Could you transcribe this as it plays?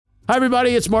Hi,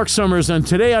 everybody. It's Mark Summers, and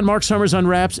today on Mark Summers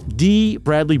Unwraps, Dee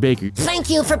Bradley Baker. Thank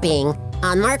you for being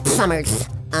on Mark Summers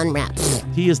Unwraps.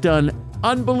 He has done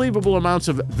unbelievable amounts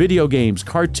of video games,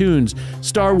 cartoons,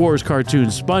 Star Wars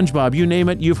cartoons, SpongeBob, you name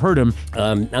it, you've heard him.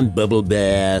 I'm Bubble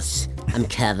Bass. I'm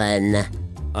Kevin.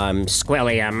 I'm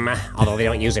Squilliam, although they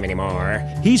don't use him anymore.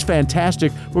 He's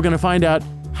fantastic. We're going to find out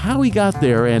how he got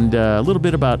there and a little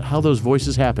bit about how those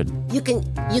voices happen. You can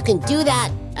do that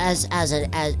as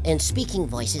in speaking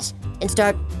voices and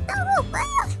start.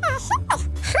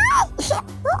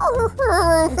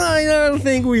 I don't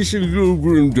think we should go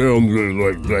down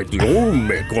like the old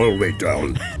Mick all the way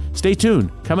down. Stay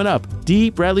tuned. Coming up, Dee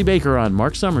Bradley Baker on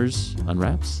Mark Summers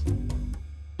Unwraps.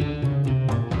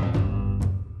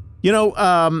 You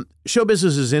know, show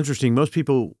business is interesting. Most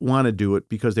people want to do it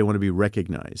because they want to be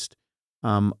recognized.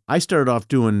 I started off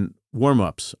doing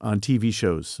warm-ups on TV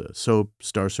shows, Soap,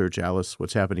 Star Search, Alice,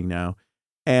 What's Happening Now.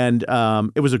 And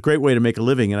it was a great way to make a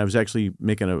living, and I was actually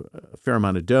making a fair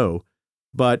amount of dough.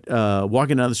 But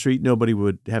walking down the street, nobody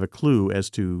would have a clue as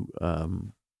to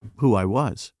who I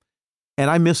was. And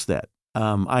I missed that.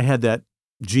 I had that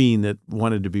gene that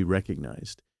wanted to be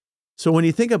recognized. So when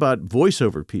you think about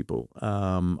voiceover people,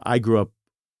 I grew up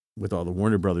with all the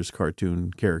Warner Brothers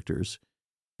cartoon characters,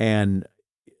 and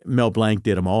Mel Blanc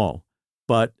did them all.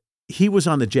 But he was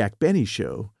on the Jack Benny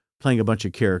show playing a bunch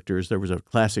of characters. There was a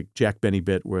classic Jack Benny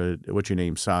bit where, what's your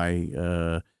name,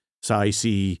 Cy,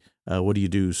 C, what do you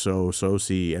do, so,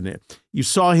 C. And you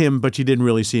saw him, but you didn't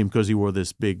really see him because he wore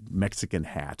this big Mexican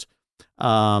hat.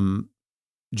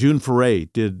 June Foray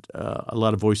did a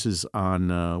lot of voices on,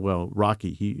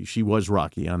 Rocky. She was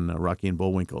Rocky on Rocky and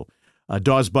Bullwinkle.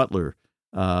 Dawes Butler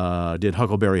did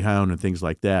Huckleberry Hound and things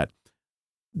like that.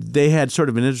 They had sort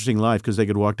of an interesting life because they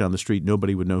could walk down the street,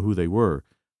 nobody would know who they were,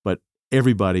 but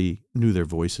everybody knew their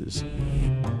voices.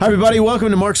 Hi, everybody.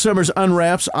 Welcome to Mark Summers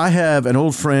Unwraps. I have an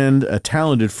old friend, a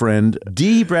talented friend,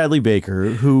 Dee Bradley Baker,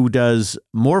 who does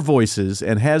more voices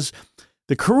and has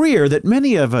the career that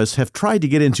many of us have tried to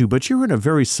get into, but you're in a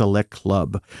very select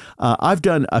club. I've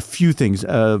done a few things.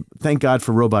 Thank God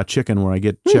for Robot Chicken, where I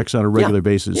get checks on a regular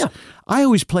basis. Yeah. I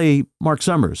always play Mark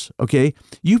Summers, okay?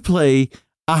 You play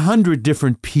 100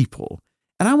 different people.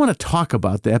 And I want to talk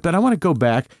about that, but I want to go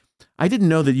back. I didn't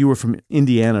know that you were from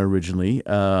Indiana originally.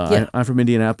 I'm from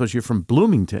Indianapolis. You're from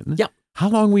Bloomington. Yeah. How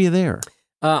long were you there?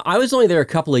 I was only there a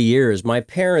couple of years. My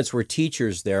parents were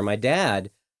teachers there. My dad,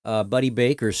 Buddy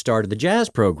Baker, started the jazz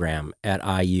program at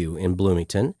IU in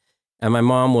Bloomington. And my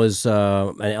mom was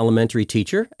an elementary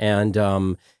teacher.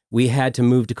 And we had to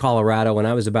move to Colorado when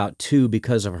I was about 2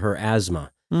 because of her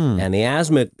asthma. And the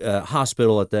asthma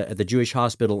hospital at the Jewish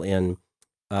hospital in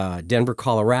Denver,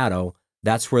 Colorado,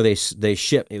 that's where they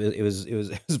shipped. It was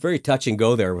very touch and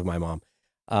go there with my mom.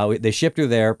 They shipped her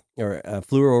there, or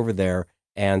flew her over there,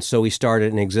 and so we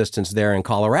started an existence there in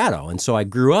Colorado. And so I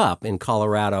grew up in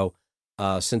Colorado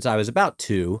since I was about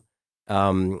 2,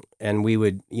 and we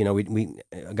would, we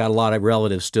got a lot of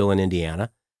relatives still in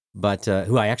Indiana, but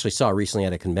who I actually saw recently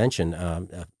at a convention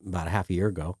about a half a year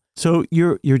ago. So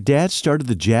your dad started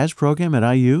the jazz program at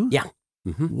IU? Yeah.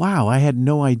 Mm-hmm. Wow, I had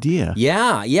no idea.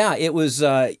 Yeah. It was,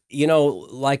 like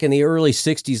in the early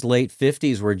 60s, late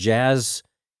 50s, where jazz,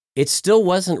 it still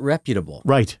wasn't reputable.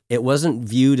 Right. It wasn't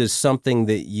viewed as something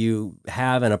that you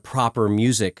have in a proper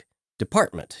music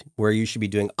department, where you should be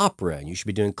doing opera and you should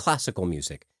be doing classical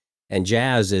music. And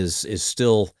jazz is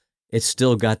still... It's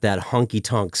still got that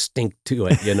honky-tonk stink to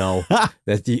it,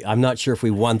 I'm not sure if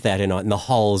we want that in the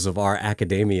halls of our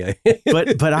academia.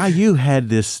 but IU had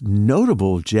this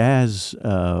notable jazz,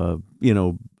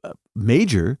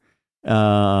 major.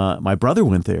 My brother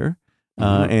went there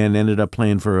and ended up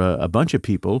playing for a bunch of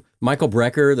people. Michael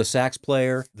Brecker, the sax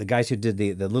player, the guys who did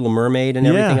the Little Mermaid and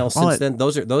everything else since then.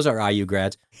 Those are IU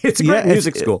grads. It's a great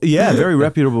music school. Yeah, very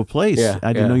reputable place.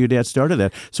 I didn't know your dad started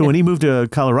that. So when he moved to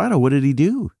Colorado, what did he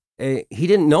do? He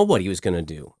didn't know what he was going to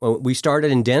do. Well, we started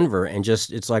in Denver, and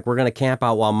it's like, we're going to camp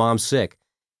out while Mom's sick.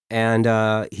 And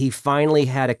he finally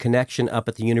had a connection up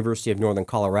at the University of Northern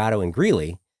Colorado in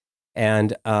Greeley.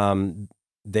 And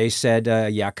they said,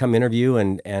 come interview.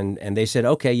 And they said,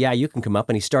 okay, yeah, you can come up.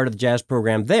 And he started the jazz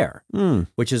program there,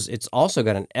 it's also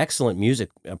got an excellent music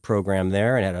program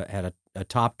there, and had a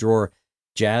top drawer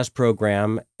jazz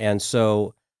program. And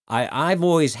so I've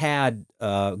always had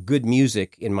good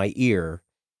music in my ear.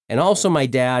 And also my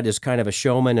dad is kind of a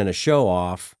showman and a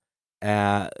show-off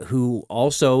who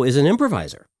also is an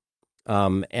improviser.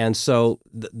 And so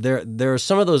there are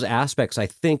some of those aspects, I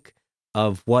think,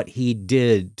 of what he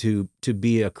did to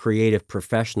be a creative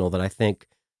professional that I think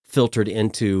filtered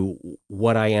into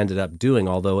what I ended up doing,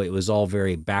 although it was all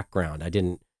very background. I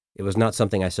didn't It was not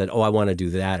something I said, oh, I want to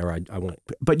do that, or I want.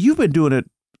 But you've been doing it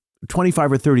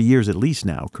 25 or 30 years at least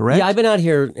now, correct? Yeah, I've been out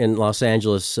here in Los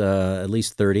Angeles at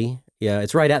least 30. Yeah,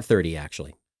 it's right at 30,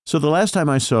 actually. So the last time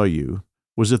I saw you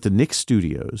was at the Nick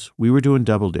Studios. We were doing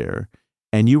Double Dare,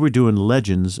 and you were doing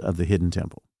Legends of the Hidden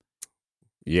Temple.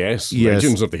 Yes.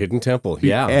 Legends of the Hidden Temple.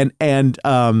 Yeah. And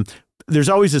there's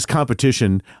always this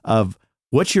competition of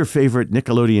what's your favorite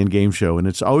Nickelodeon game show, and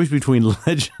it's always between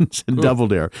Legends and Double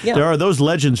Dare. Yeah. There are those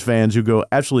Legends fans who go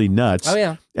absolutely nuts. Oh,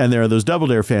 yeah. And there are those Double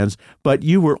Dare fans, but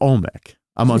you were Olmec,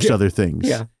 amongst other things.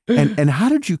 Yeah. And how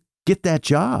did you get that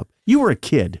job? You were a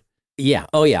kid. Yeah.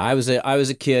 Oh, yeah. I was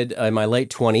a kid in my late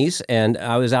 20s, and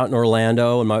I was out in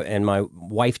Orlando, and my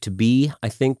wife to be, I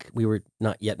think we were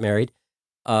not yet married.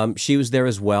 She was there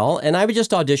as well, and I would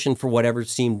just audition for whatever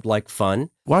seemed like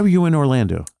fun. Why were you in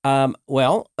Orlando?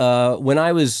 When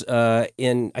I was I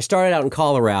started out in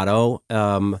Colorado,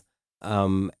 and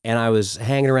I was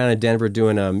hanging around in Denver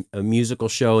doing a musical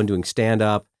show and doing stand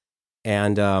up,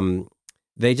 and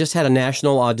they just had a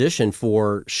national audition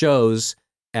for shows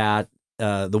at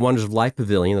the Wonders of Life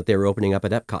Pavilion that they were opening up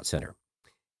at Epcot Center.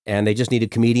 And they just needed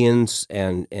comedians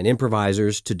and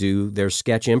improvisers to do their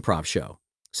sketch improv show.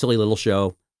 Silly little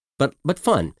show, but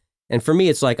fun. And for me,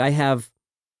 it's like I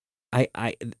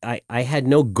had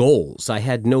no goals. I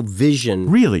had no vision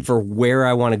Really? for where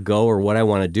I want to go or what I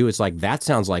want to do. It's like, that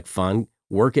sounds like fun.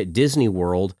 Work at Disney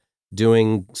World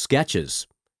doing sketches.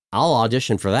 I'll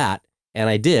audition for that. And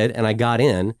I did, and I got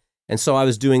in. And so I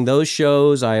was doing those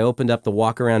shows. I opened up the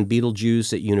Walk Around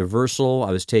Beetlejuice at Universal.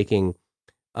 I was taking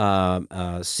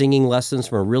singing lessons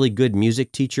from a really good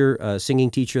music teacher, singing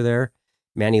teacher there,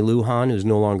 Manny Lujan, who's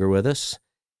no longer with us.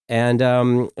 And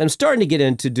I'm starting to get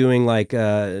into doing like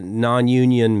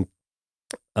non-union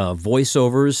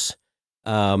voiceovers.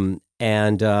 Because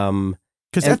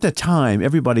at the time,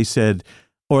 everybody said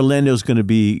Orlando's going to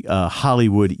be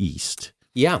Hollywood East.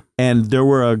 Yeah. And there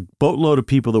were a boatload of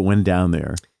people that went down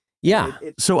there. Yeah.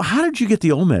 So how did you get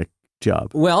the Olmec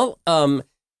job? Well,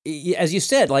 as you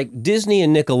said, like Disney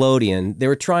and Nickelodeon, they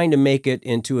were trying to make it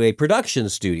into a production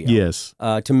studio. Yes.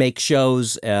 To make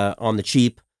shows on the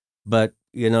cheap, but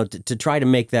to try to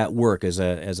make that work as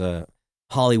a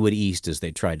Hollywood East, as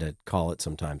they tried to call it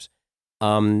sometimes.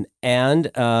 And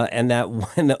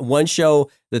that one show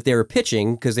that they were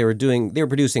pitching, because they were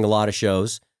producing a lot of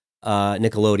shows.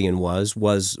 Nickelodeon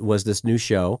was this new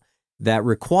show that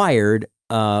required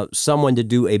someone to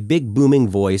do a big booming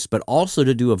voice, but also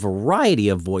to do a variety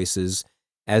of voices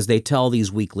as they tell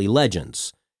these weekly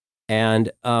legends.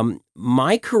 And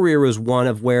my career was one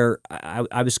of where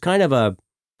I was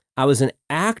I was an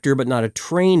actor, but not a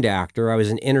trained actor. I was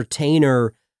an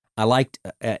entertainer. I liked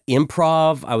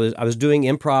improv. I was doing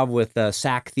improv with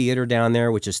SAC Theater down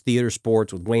there, which is theater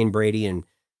sports, with Wayne Brady and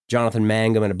Jonathan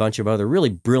Mangum and a bunch of other really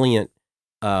brilliant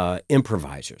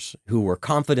improvisers who were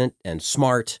confident and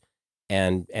smart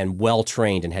and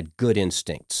well-trained and had good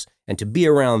instincts. And to be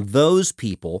around those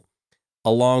people,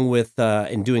 along with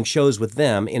and doing shows with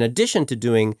them, in addition to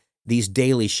doing these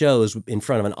daily shows in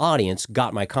front of an audience,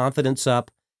 got my confidence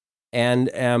up. And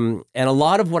a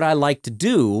lot of what I liked to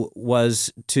do was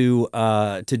to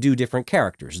do different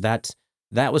characters. That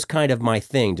was kind of my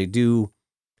thing, to do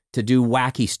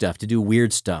wacky stuff, to do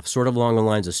weird stuff, sort of along the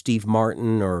lines of Steve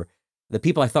Martin, or the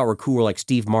people I thought were cool were like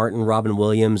Steve Martin, Robin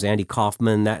Williams, Andy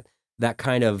Kaufman, that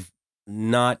kind of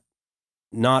not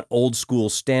old school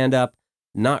stand-up,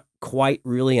 not quite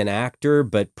really an actor,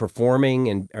 but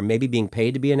performing or maybe being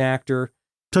paid to be an actor.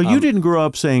 So you didn't grow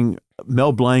up saying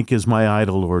Mel Blanc is my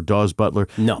idol or Dawes Butler?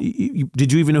 No.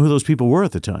 Did you even know who those people were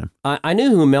at the time? I knew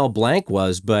who Mel Blanc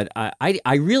was, but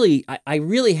I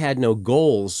really had no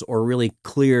goals or really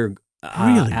clear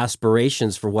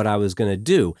aspirations for what I was going to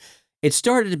do. It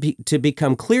started to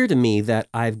become clear to me that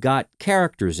I've got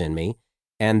characters in me,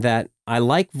 and that I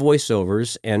like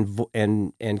voiceovers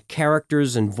and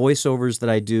characters and voiceovers that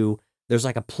I do. There's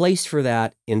like a place for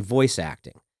that in voice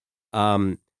acting.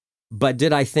 But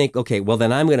did I think, okay, well,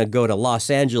 then I'm going to go to Los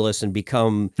Angeles and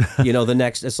become, the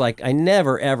next? It's like I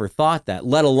never, ever thought that,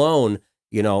 let alone,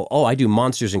 I do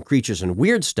monsters and creatures and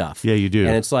weird stuff. Yeah, you do.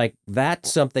 And it's like,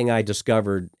 that's something I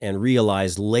discovered and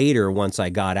realized later once I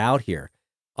got out here.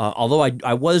 Although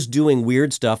I was doing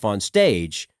weird stuff on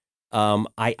stage,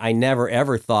 I never,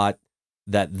 ever thought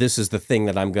that this is the thing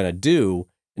that I'm going to do,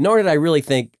 nor did I really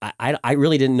think, I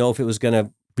really didn't know if it was going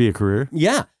to be a career.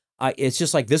 Yeah. It's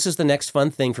just like, this is the next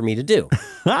fun thing for me to do.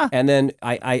 And then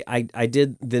I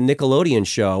did the Nickelodeon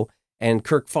show, and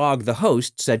Kirk Fogg, the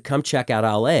host, said, come check out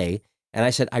LA. And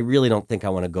I said, I really don't think I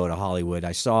want to go to Hollywood.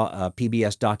 I saw a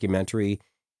PBS documentary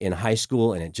in high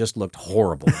school, and it just looked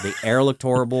horrible. The air looked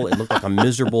horrible. It looked like a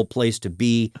miserable place to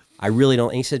be. I really don't.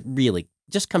 And he said, really,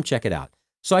 just come check it out.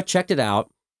 So I checked it out,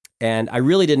 and I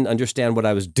really didn't understand what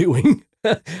I was doing.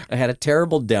 I had a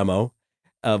terrible demo,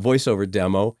 a voiceover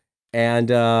demo,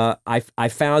 and I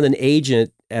found an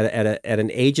agent at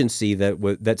an agency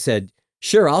that said,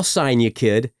 "Sure, I'll sign you,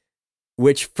 kid,"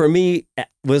 which for me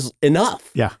was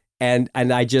enough. Yeah. And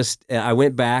I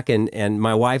went back, and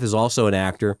my wife is also an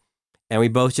actor, and we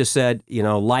both just said,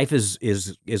 life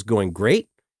is going great.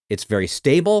 It's very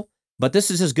stable, but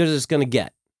this is as good as it's going to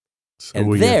get. So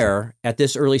and at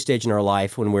this early stage in our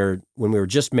life, when we were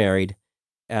just married,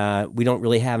 we don't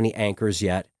really have any anchors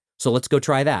yet. So let's go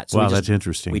try that. So that's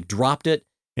interesting. We dropped it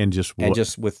and just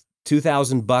with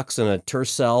 $2,000 and a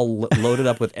Tercel loaded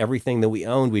up with everything that we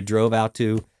owned, we drove out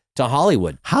to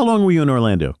Hollywood. How long were you in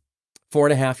Orlando?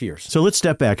 4.5 years. So let's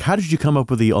step back. How did you come up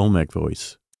with the Olmec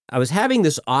voice? I was having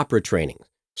this opera training.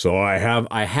 So I have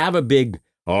a big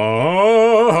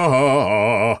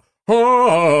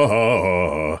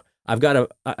I've got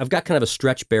kind of a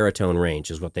stretch baritone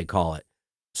range is what they call it.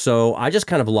 So I just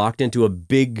kind of locked into a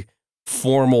big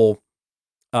formal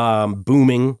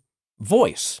booming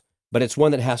voice, but it's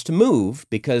one that has to move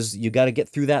because you got to get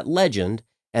through that legend,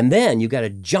 and then you got to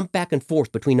jump back and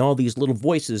forth between all these little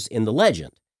voices in the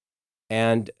legend.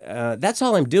 And that's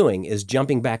all I'm doing is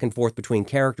jumping back and forth between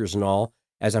characters and all,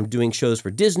 as I'm doing shows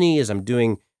for Disney, as I'm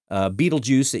doing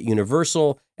Beetlejuice at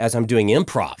Universal, as I'm doing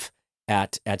improv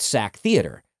at SAC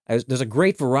Theater. There's a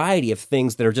great variety of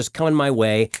things that are just coming my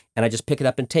way, and I just pick it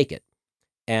up and take it.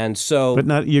 And so,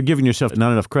 but you're giving yourself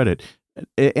not enough credit.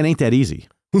 It ain't that easy.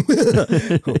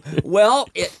 Well,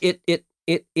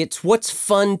 it's what's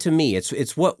fun to me.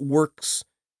 It's what works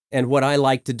and what I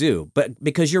like to do. But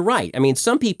because you're right, I mean,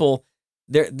 some people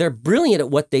they're brilliant at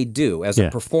what they do as a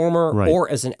performer or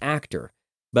as an actor.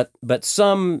 But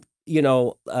some,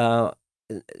 not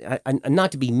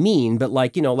to be mean, but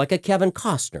like a Kevin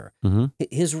Costner,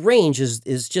 his range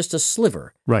is just a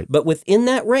sliver. Right. But within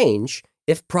that range,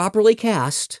 if properly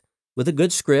cast with a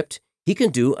good script, he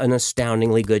can do an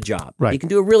astoundingly good job. Right. He can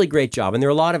do a really great job. And there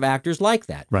are a lot of actors like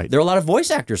that. Right. There are a lot of voice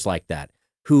actors like that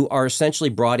who are essentially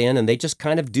brought in and they just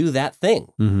kind of do that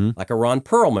thing, like a Ron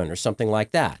Perlman or something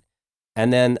like that.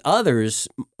 And then others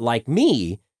like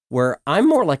me, where I'm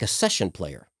more like a session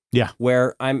player. Yeah.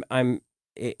 Where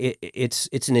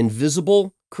it's an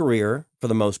invisible career for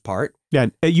the most part. Yeah.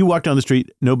 You walk down the street,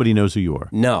 nobody knows who you are.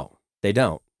 No, they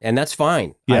don't. And that's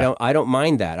fine. Yeah. I don't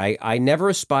mind that. I never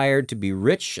aspired to be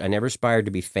rich. I never aspired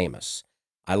to be famous.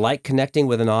 I like connecting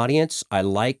with an audience. I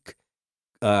like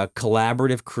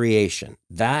collaborative creation.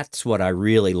 That's what I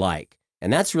really like.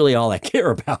 And that's really all I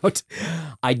care about.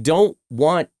 I don't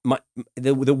want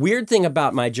the weird thing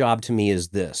about my job to me is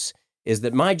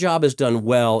that my job is done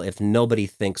well if nobody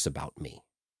thinks about me,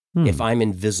 if I'm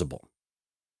invisible,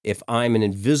 if I'm an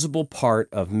invisible part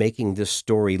of making this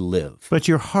story live. But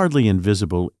you're hardly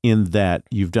invisible in that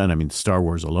you've done, Star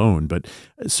Wars alone, but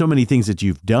so many things that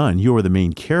you've done. You're the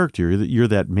main character, you're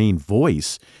that main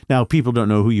voice. Now, people don't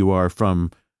know who you are from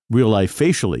real life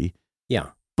facially. Yeah.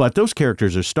 But those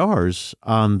characters are stars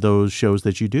on those shows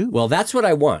that you do. Well, that's what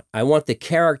I want. I want the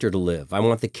character to live. I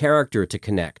want the character to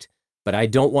connect. But I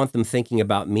don't want them thinking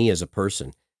about me as a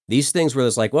person. These things where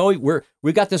it's like, well,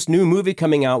 we got this new movie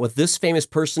coming out with this famous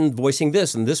person voicing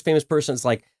this and this famous person. It's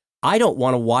like, I don't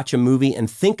want to watch a movie and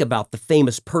think about the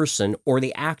famous person or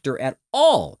the actor at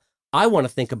all. I want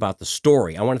to think about the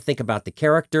story. I want to think about the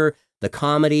character, the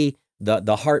comedy,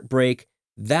 the heartbreak.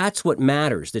 That's what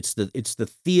matters. It's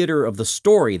the theater of the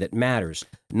story that matters,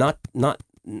 not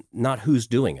who's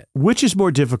doing it. Which is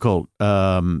more difficult,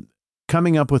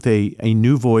 coming up with a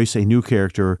new voice, a new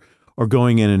character, or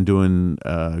going in and doing,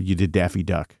 you did Daffy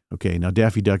Duck. Okay, now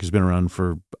Daffy Duck has been around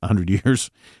for 100 years.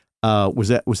 Was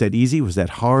that easy? Was that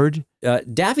hard?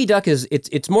 Daffy Duck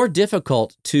it's more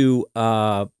difficult to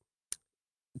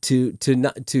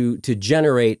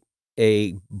generate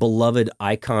a beloved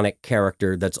iconic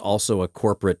character that's also a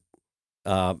corporate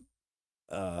icon.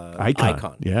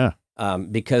 Yeah.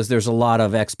 Because there's a lot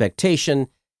of expectation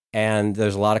and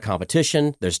there's a lot of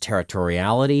competition. There's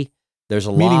territoriality. There's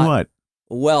a lot. Meaning what?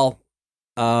 Well,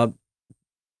 certain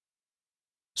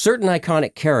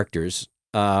iconic characters,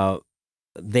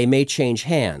 they may change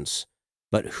hands,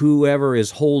 but whoever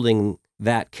is holding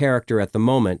that character at the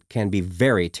moment can be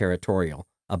very territorial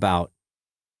about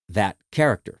that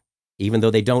character, even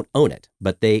though they don't own it.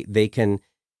 But they can.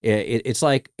 It's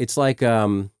like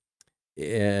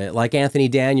Anthony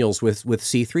Daniels with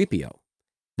C-3PO.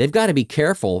 They've got to be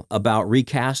careful about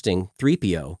recasting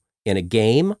 3PO in a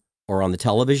game or on the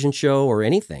television show or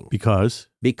anything. Because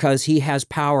he has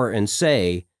power and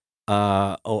say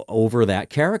over that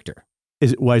character.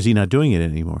 Why is he not doing it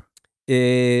anymore?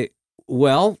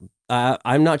 Well,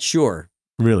 I'm not sure.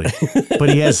 Really? But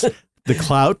he has the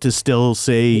clout to still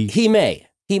say... He may.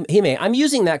 He may. I'm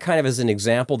using that kind of as an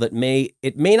example that may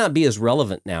not be as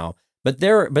relevant now, but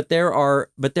there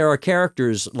are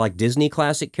characters like Disney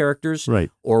classic characters,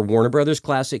 right, or Warner Brothers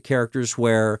classic characters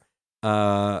where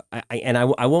I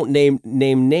won't name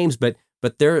names, but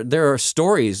there are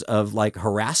stories of like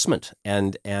harassment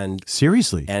and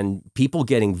seriously, and people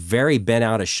getting very bent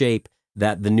out of shape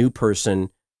that the new person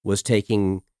was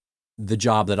taking the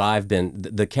job that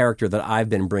the character that I've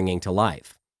been bringing to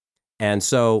life. And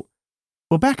so,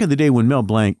 well, back in the day when Mel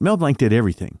Blanc did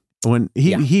everything. When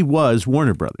he was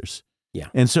Warner Brothers. Yeah.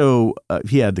 And so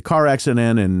he had the car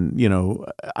accident, and,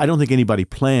 I don't think anybody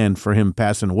planned for him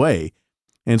passing away.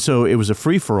 And so it was a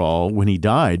free-for-all when he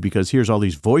died, because here's all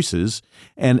these voices.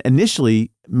 And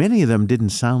initially, many of them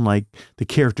didn't sound like the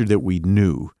character that we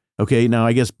knew. Okay, now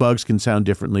I guess Bugs can sound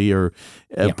differently, or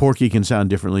Porky can sound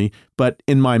differently. But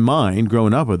in my mind,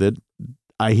 growing up with it,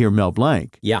 I hear Mel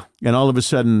Blanc. Yeah. And all of a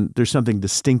sudden, there's something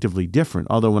distinctively different.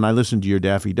 Although when I listened to your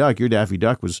Daffy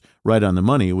Duck was right on the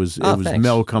money. It was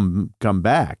Mel come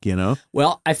back,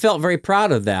 Well, I felt very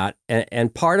proud of that.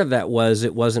 And part of that was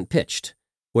it wasn't pitched.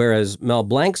 Whereas Mel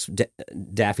Blanc's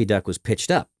Daffy Duck was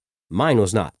pitched up. Mine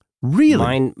was not.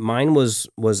 Really? Mine was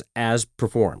as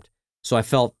performed. So I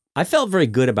felt very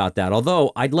good about that.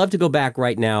 Although I'd love to go back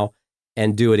right now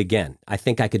and do it again. I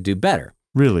think I could do better.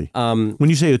 Really? When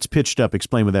you say it's pitched up,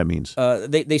 explain what that means.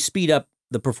 They speed up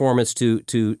the performance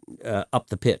to up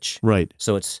the pitch. Right.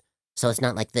 So it's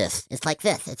not like this. It's like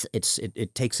this.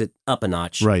 It takes it up a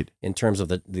notch. Right. In terms of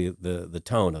the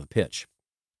tone of the pitch.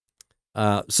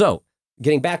 So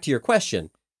getting back to your question,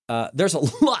 there's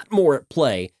a lot more at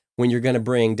play when you're going to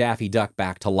bring Daffy Duck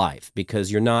back to life,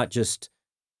 because you're not just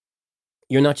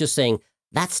saying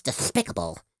that's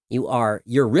despicable. You're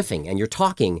riffing and you're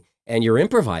talking and you're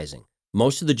improvising.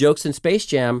 Most of the jokes in Space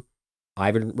Jam,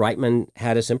 Ivan Reitman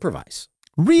had us improvise.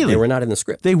 Really? They were not in the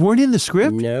script. They weren't in the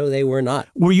script? No, they were not.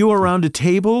 Were you around a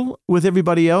table with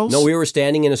everybody else? No, we were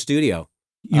standing in a studio.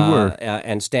 You were?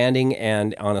 And standing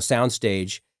and on a sound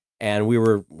stage, and we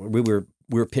were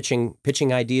pitching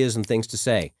ideas and things to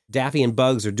say. Daffy and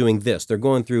Bugs are doing this. They're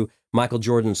going through Michael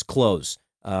Jordan's clothes.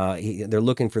 They're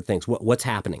looking for things. What's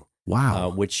happening? Wow.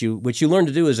 Which you learn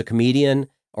to do as a comedian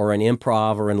or an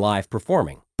improv or in live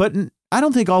performing. But I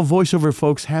don't think all voiceover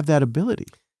folks have that ability.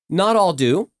 Not all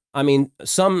do. I mean,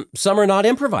 some are not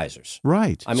improvisers.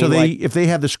 Right. I mean, so if they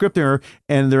have the script there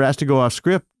and they're asked to go off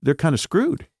script, they're kind of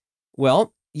screwed.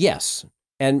 Well, yes.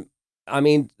 And I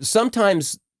mean,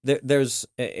 sometimes there's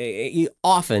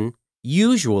often,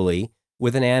 usually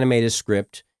with an animated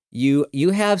script,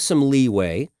 you have some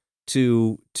leeway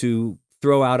to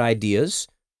throw out ideas,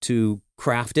 to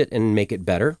craft it and make it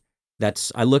better.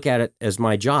 I look at it as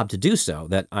my job to do so,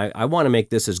 that I want to make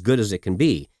this as good as it can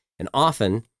be. And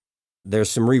often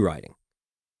there's some rewriting,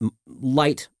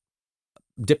 light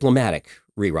diplomatic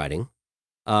rewriting.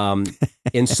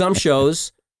 In some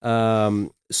shows,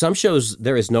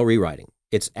 there is no rewriting.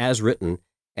 It's as written,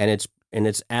 and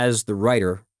it's as the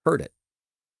writer heard it,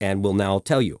 and will now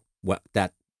tell you what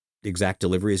that exact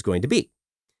delivery is going to be.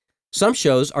 Some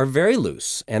shows are very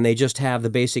loose, and they just have the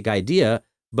basic idea,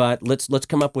 but let's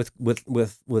come up with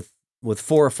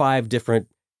 4 or 5 different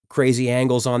crazy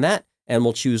angles on that, and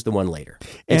we'll choose the one later.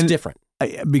 It's different.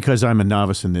 Because I'm a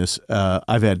novice in this,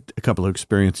 I've had a couple of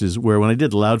experiences where when I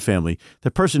did Loud Family,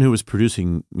 the person who was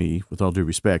producing me, with all due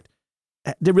respect,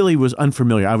 they really was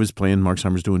unfamiliar. I was playing, Mark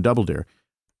Summers doing Double Dare,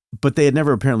 but they had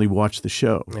never apparently watched the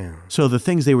show. Yeah. So the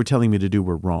things they were telling me to do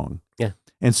were wrong. Yeah.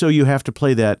 And so you have to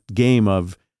play that game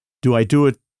of, do I do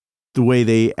it the way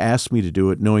they asked me to do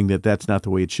it, knowing that that's not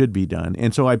the way it should be done?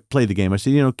 And so I played the game. I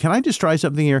said, can I just try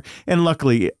something here? And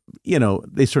luckily,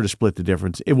 they sort of split the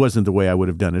difference. It wasn't the way I would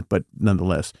have done it, but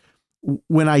nonetheless.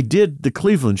 When I did the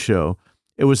Cleveland show,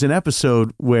 it was an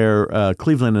episode where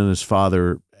Cleveland and his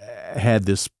father had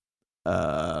this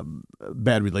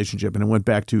bad relationship, and it went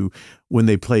back to when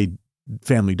they played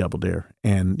Family Double Dare,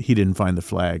 and he didn't find the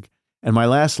flag. And my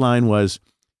last line was,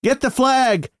 "Get the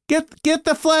flag! Get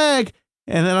the flag!"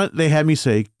 And then they had me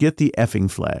say, "Get the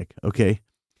effing flag." Okay.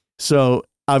 So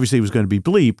obviously it was going to be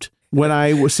bleeped. When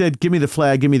I said, "Give me the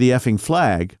flag, give me the effing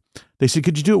flag," they said,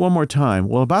 "Could you do it one more time?"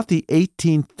 Well, about the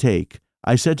 18th take,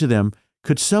 I said to them,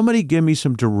 "Could somebody give me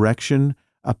some direction?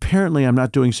 Apparently I'm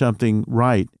not doing something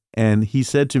right." And he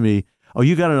said to me, "Oh,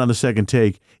 you got it on the second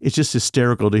take. It's just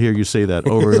hysterical to hear you say that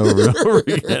over and over and over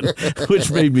again,"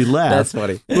 which made me laugh. That's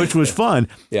funny. Which was fun.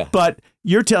 Yeah. But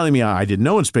you're telling me, I didn't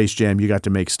know in Space Jam you got to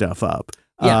make stuff up.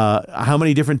 How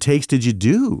many different takes did you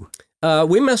do?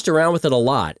 We messed around with it a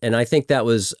lot, and I think that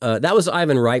was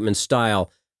Ivan Reitman's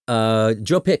style.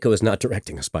 Joe Pitko is not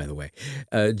directing us, by the way.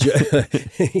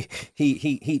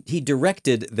 He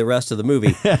directed the rest of the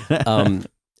movie.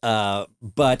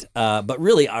 But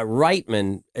really,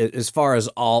 Reitman, as far as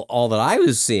all that I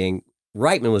was seeing,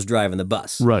 Reitman was driving the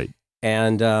bus, Right.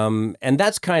 And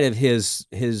that's kind of his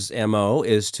MO,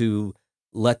 is to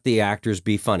let the actors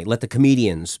be funny, let the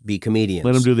comedians be comedians,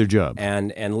 Let them do their job,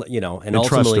 and trust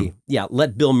ultimately, them.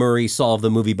 let Bill Murray solve the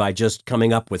movie by just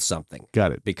coming up with something.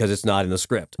 Got it. Because it's not in the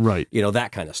script, Right.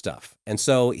 That kind of stuff. And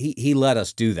so he let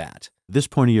us do that. At this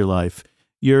point of your life,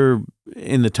 you're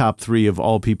in the top 3 of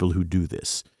all people who do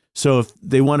this. So if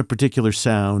they want a particular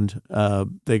sound,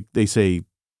 they say,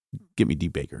 "Get me Dee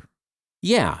Baker."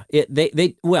 Yeah,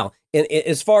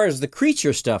 as far as the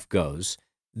creature stuff goes,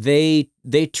 they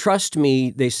trust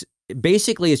me.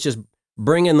 Basically, it's just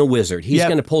bring in the wizard. He's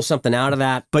going to pull something out of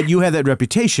that. But you have that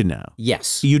reputation now.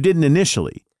 Yes. You didn't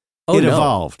initially. Oh, it no.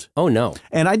 evolved. Oh, no.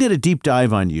 And I did a deep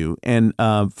dive on you. And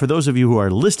for those of you who are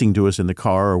listening to us in the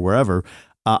car or wherever,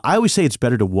 I always say it's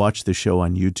better to watch the show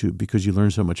on YouTube because you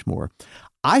learn so much more.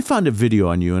 I found a video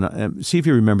on you, and see if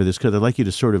you remember this, because I'd like you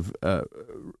to sort of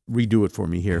redo it for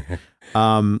me here,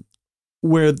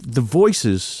 where the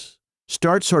voices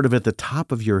start sort of at the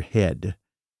top of your head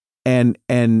and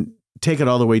take it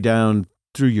all the way down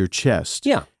through your chest.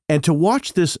 Yeah. And to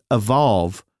watch this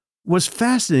evolve was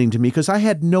fascinating to me because I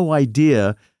had no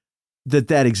idea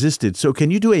that existed. So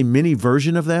can you do a mini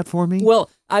version of that for me? Well,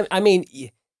 I mean,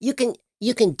 You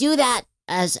can do that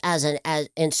as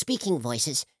in speaking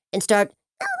voices and start.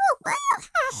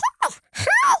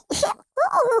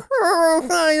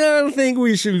 I don't think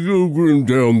we should go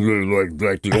down there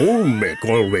like the old Mick,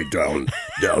 all the way down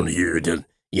here to,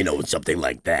 something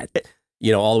like that.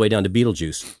 All the way down to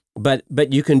Beetlejuice.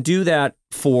 But you can do that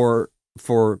for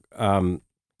and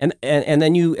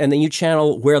then you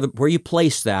channel where you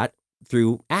place that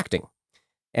through acting.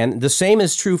 And the same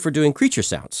is true for doing creature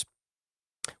sounds,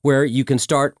 where you can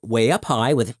start way up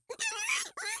high with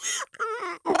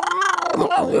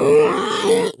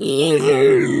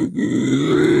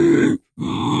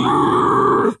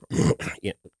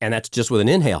and that's just with an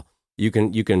inhale. You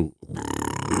can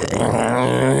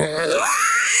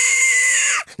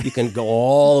go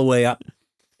all the way up,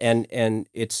 and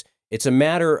it's a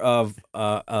matter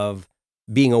of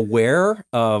being aware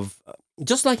of,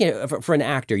 just like for an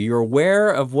actor, you're aware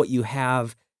of what you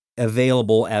have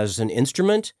available as an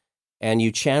instrument, and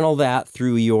you channel that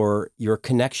through your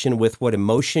connection with what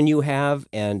emotion you have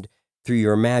and through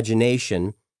your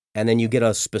imagination, and then you get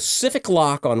a specific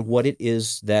lock on what it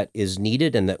is that is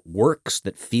needed and that works,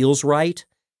 that feels right,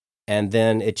 and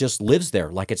then it just lives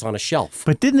there like it's on a shelf.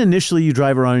 But didn't initially you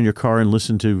drive around in your car and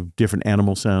listen to different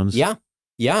animal sounds? Yeah.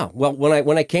 Well,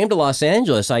 when I came to Los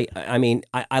Angeles, I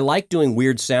like doing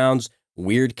weird sounds,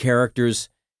 weird characters.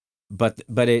 But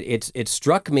it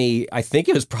struck me, I think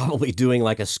it was probably doing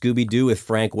like a Scooby-Doo with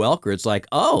Frank Welker. It's like,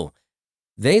 oh,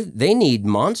 they need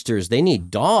monsters, they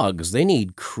need dogs, they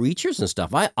need creatures and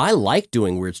stuff. I like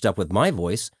doing weird stuff with my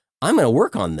voice. I'm going to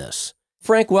work on this.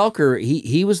 Frank Welker,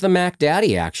 he was the Mac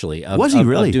Daddy, actually. Was he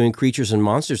really? Of doing creatures and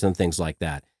monsters and things like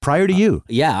that. Prior to you?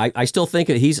 Yeah, I still think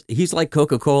he's like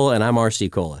Coca-Cola and I'm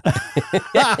RC Cola.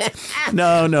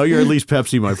 No, you're at least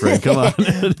Pepsi, my friend. Come on.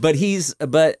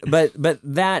 but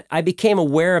that, I became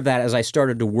aware of that as I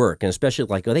started to work, and especially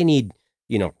like, they need,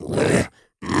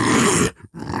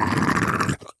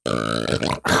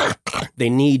 they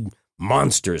need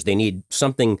monsters. They need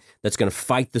something that's going to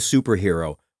fight the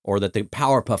superhero, or that the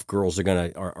Powerpuff Girls are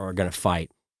gonna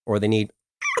fight, or they need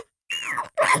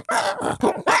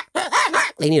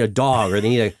a dog, or they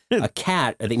need a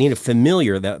cat, or they need a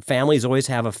familiar. The families always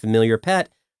have a familiar pet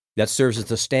that serves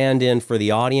as a stand-in for the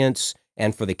audience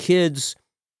and for the kids,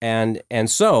 and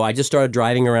so I just started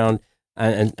driving around,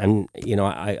 and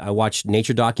I watched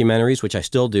nature documentaries, which I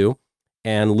still do,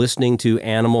 and listening to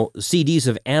CDs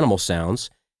of animal sounds,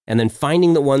 and then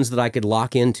finding the ones that I could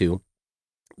lock into,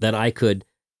 that I could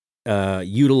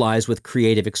utilize with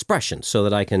creative expression, so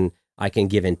that I can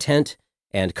give intent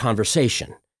and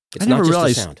conversation. It's I never not just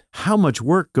realized a sound. how much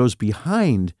work goes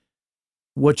behind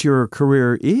what your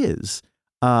career is.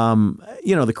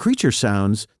 The creature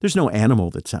sounds, there's no animal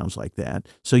that sounds like that.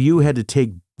 So you had to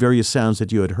take various sounds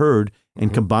that you had heard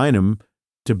and combine them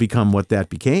to become what that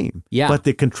became. Yeah. But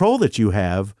the control that you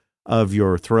have of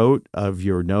your throat, of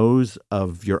your nose,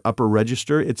 of your upper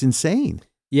register, it's insane.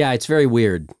 Yeah, it's very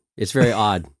weird. It's very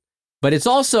odd. But it's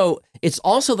also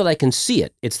that I can see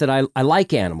it. It's that I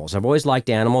like animals. I've always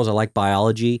liked animals. I like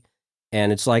biology.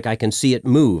 And it's like I can see it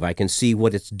move. I can see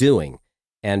what it's doing.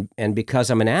 And because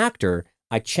I'm an actor,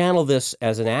 I channel this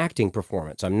as an acting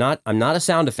performance. I'm not a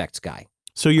sound effects guy.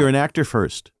 So you're an actor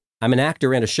first. I'm an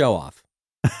actor and a show off.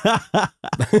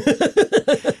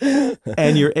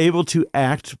 And you're able to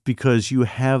act because you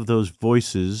have those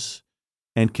voices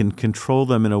and can control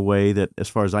them in a way that, as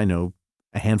far as I know,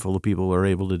 a handful of people are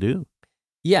able to do.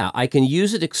 Yeah, I can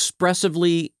use it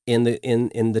expressively in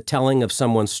the telling of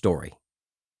someone's story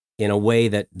in a way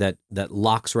that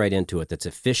locks right into it, that's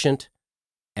efficient,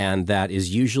 and that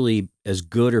is usually as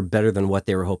good or better than what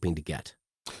they were hoping to get.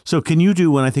 So can you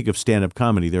do, when I think of stand-up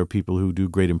comedy, there are people who do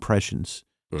great impressions.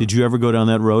 Did you ever go down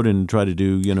that road and try to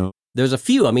do, There's a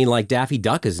few. I mean, like Daffy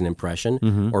Duck is an impression,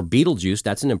 Mhm. or Beetlejuice,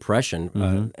 that's an impression,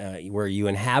 Mhm. where you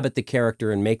inhabit the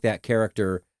character and make that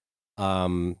character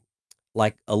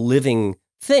like a living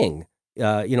thing,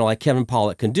 like Kevin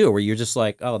Pollak can do, where you're just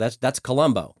like, oh, that's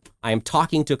Columbo. I am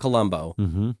talking to Columbo,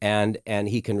 Mhm. and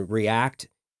he can react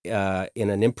in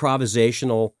an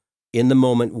improvisational, in the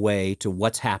moment way to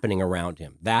what's happening around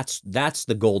him. That's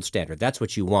the gold standard. That's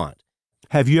what you want.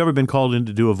 Have you ever been called in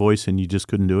to do a voice and you just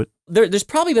couldn't do it? There's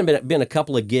probably been a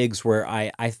couple of gigs where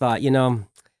I thought,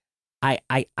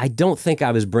 I don't think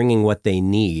I was bringing what they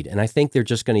need, and I think they're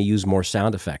just going to use more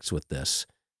sound effects with this,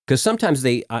 because sometimes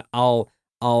I'll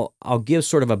give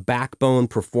sort of a backbone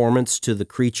performance to the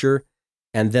creature,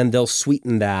 and then they'll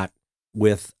sweeten that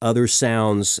with other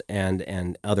sounds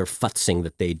and other futzing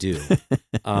that they do,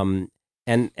 and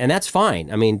that's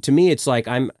fine. I mean, to me, it's like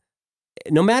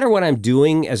no matter what I'm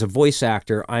doing as a voice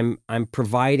actor, I'm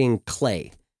providing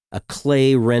a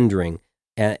clay rendering,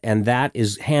 and that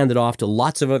is handed off to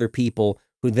lots of other people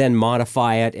who then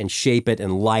modify it and shape it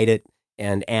and light it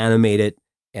and animate it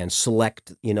and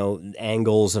select,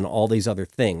 angles and all these other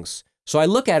things. So I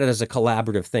look at it as a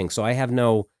collaborative thing. So I have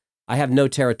no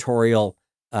territorial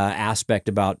aspect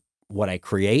about what I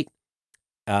create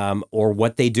or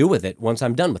what they do with it once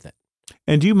I'm done with it.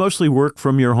 And do you mostly work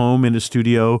from your home in a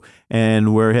studio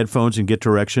and wear headphones and get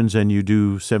directions, and you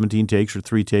do 17 takes or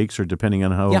 3 takes, or depending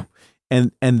on how? Yeah.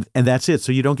 And that's it.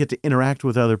 So you don't get to interact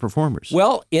with other performers.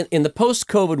 Well, in the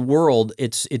post-COVID world,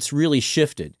 it's really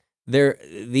shifted.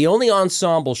 The only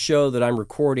ensemble show that I'm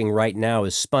recording right now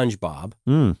is SpongeBob,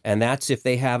 and that's if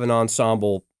they have an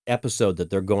ensemble episode that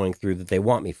they're going through that they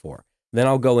want me for. Then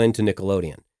I'll go into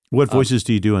Nickelodeon. What voices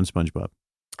do you do on SpongeBob?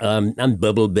 I'm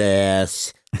Bubble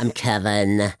Bass. I'm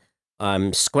Kevin.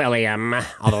 I'm Squilliam,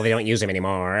 although they don't use him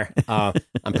anymore.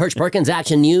 I'm Perch Perkins,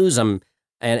 Action News. And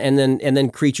then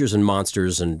creatures and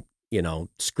monsters and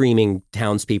screaming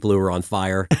townspeople who are on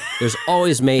fire. There's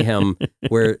always mayhem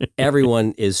where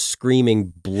everyone is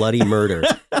screaming bloody murder.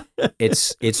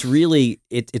 It's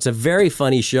a very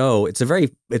funny show. It's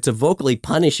a vocally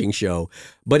punishing show,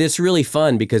 but it's really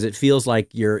fun because it feels like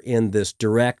you're in this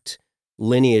direct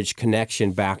lineage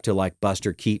connection back to like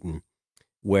Buster Keaton,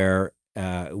 where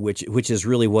which is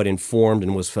really what informed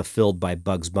and was fulfilled by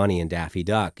Bugs Bunny and Daffy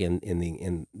Duck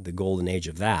in the golden age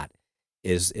of that,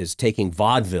 is taking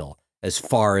vaudeville as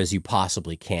far as you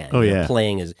possibly can. Oh, yeah.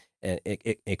 Playing as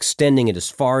extending it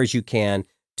as far as you can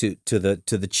to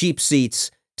the cheap seats,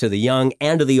 to the young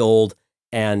and to the old,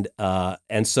 and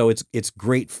so it's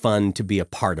great fun to be a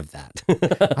part of that.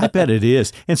 I bet it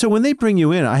is. And so when they bring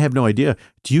you in, I have no idea.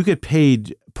 Do you get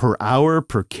paid per hour,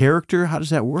 per character? How does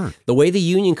that work? The way the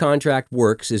union contract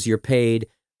works is you're paid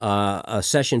a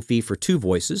session fee for 2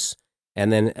 voices,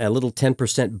 and then a little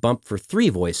 10% bump for 3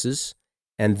 voices,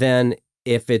 and then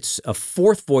if it's a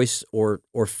 4th voice or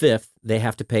 5th, they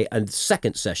have to pay a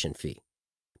second session fee.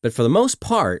 But for the most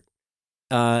part,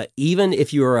 even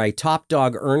if you're a top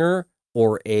dog earner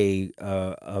or a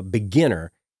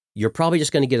beginner, you're probably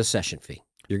just going to get a session fee.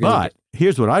 But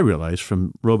here's what I realized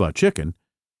from Robot Chicken.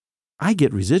 I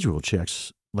get residual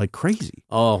checks like crazy.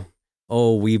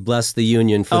 Oh, we bless the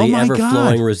union for the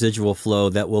ever-flowing residual flow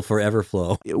that will forever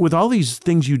flow. With all these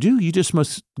things you do, you just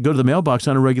must go to the mailbox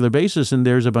on a regular basis and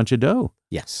there's a bunch of dough.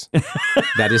 Yes,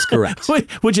 that is correct.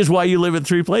 Which is why you live in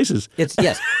 3 places. It's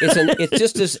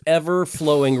just this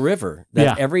ever-flowing river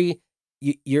that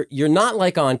you're not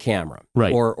like on camera,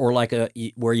 right? Or like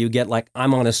where you get like,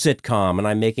 I'm on a sitcom and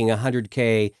I'm making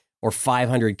 $100K or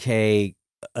 $500K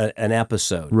an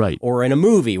episode, right? Or in a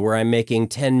movie where I'm making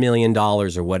 $10 million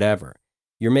or whatever.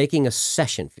 You're making a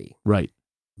session fee, right?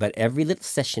 But every little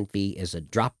session fee is a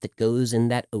drop that goes in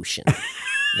that ocean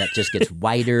that just gets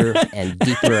wider and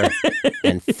deeper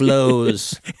and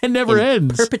flows. It never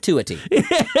ends. Perpetuity.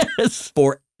 Yes.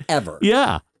 Forever.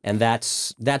 Yeah. And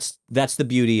that's the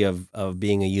beauty of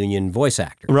being a union voice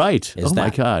actor. Right. Oh my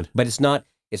God. But it's not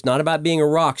about being a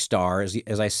rock star.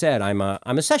 As I said, I'm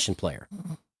a session player.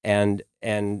 And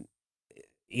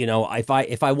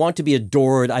if I want to be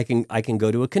adored, I can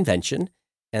go to a convention,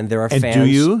 and there are And fans. do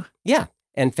you? Yeah,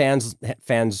 and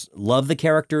fans love the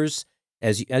characters,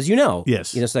 as you know.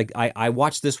 Yes. It's like I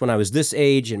watched this when I was this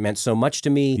age. It meant so much to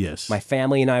me. Yes. My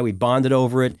family and I, we bonded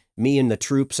over it. Me and the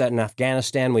troops in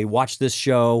Afghanistan, we watched this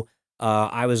show.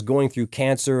 I was going through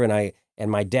cancer, and I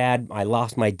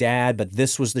lost my dad, but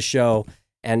this was the show.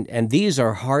 And these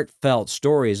are heartfelt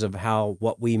stories of how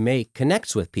what we make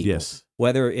connects with people. Yes.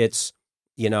 Whether it's,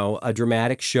 a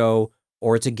dramatic show,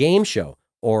 or it's a game show,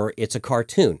 or it's a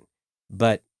cartoon.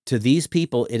 But to these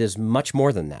people, it is much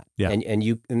more than that. Yeah.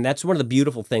 And that's one of the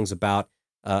beautiful things about,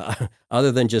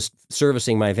 other than just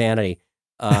servicing my vanity,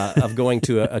 of going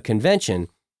to a convention,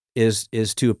 is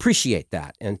to appreciate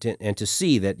that and to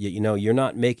see that, you're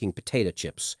not making potato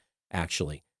chips,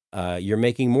 actually. You're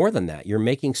making more than that. You're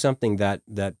making something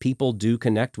that people do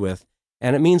connect with,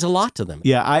 and it means a lot to them.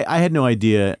 Yeah, I had no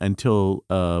idea until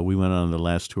we went on the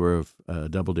last tour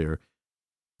of Double Dare.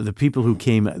 The people who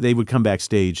came, they would come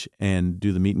backstage and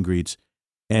do the meet and greets,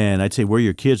 and I'd say, "Where are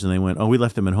your kids?" And they went, "Oh, we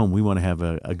left them at home. We want to have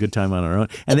a good time on our own."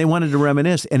 And they wanted to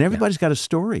reminisce, and everybody's got a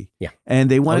story. Yeah.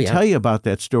 And they want to tell you about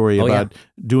that story, about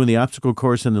doing the obstacle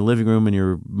course in the living room, and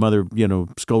your mother,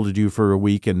 scolded you for a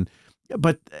week, and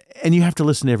you have to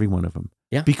listen to every one of them.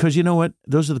 Yeah. Because you know what?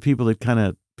 Those are the people that kind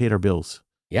of paid our bills.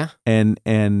 Yeah. And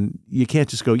you can't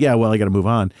just go, yeah, well, I got to move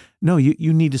on. No,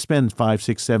 you need to spend 5,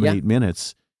 6, 7, 8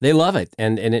 minutes. They love it,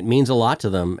 and it means a lot to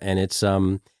them, and it's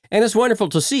wonderful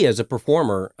to see as a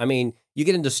performer. I mean, you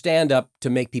get into stand-up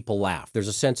to make people laugh. There's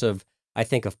a sense of, I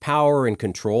think, of power and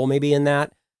control maybe in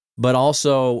that, but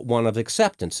also one of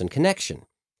acceptance and connection.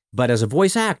 But as a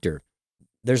voice actor,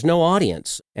 there's no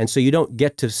audience, and so you don't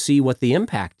get to see what the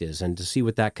impact is and to see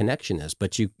what that connection is.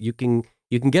 But you can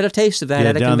get a taste of that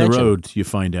at a down convention. the road, you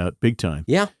find out big time.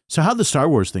 Yeah. So how'd the Star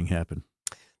Wars thing happen?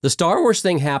 The Star Wars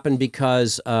thing happened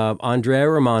because Andrea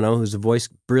Romano, who's a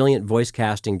brilliant voice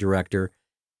casting director,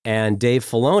 and Dave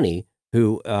Filoni,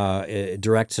 who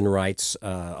directs and writes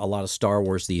a lot of Star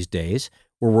Wars these days,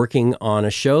 were working on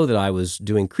a show that I was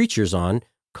doing creatures on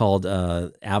called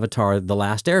Avatar: The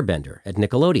Last Airbender at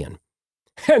Nickelodeon.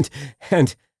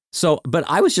 And so, but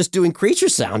I was just doing creature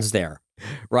sounds there,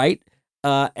 right?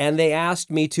 And they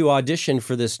asked me to audition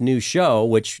for this new show,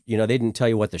 which, they didn't tell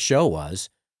you what the show was.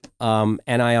 And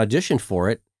I auditioned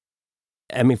for it.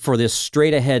 I mean, for this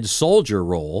straight ahead soldier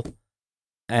role.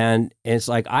 And it's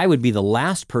like, I would be the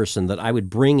last person that I would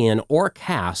bring in or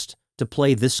cast to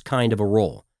play this kind of a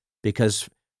role. Because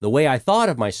the way I thought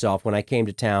of myself when I came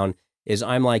to town is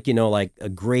I'm like, like a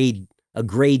grade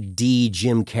D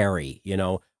Jim Carrey,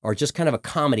 or just kind of a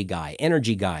comedy guy,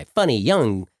 energy guy, funny,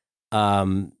 young,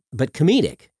 but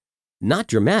comedic, not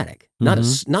dramatic, not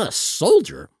a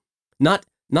soldier, not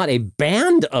a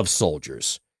band of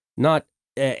soldiers, not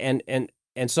and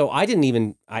so I didn't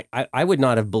even I would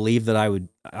not have believed that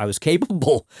I was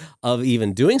capable of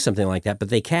even doing something like that. But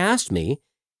they cast me,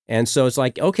 and so it's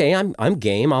like, okay, I'm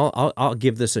game. I'll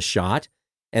give this a shot.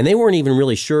 And they weren't even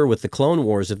really sure with the Clone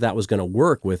Wars if that was going to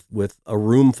work with a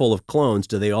room full of clones.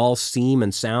 Do they all seem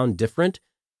and sound different,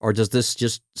 or does this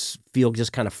just feel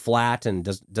just kind of flat? And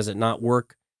does it not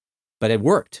work? But it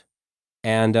worked,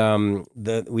 and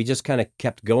we just kind of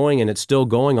kept going, and it's still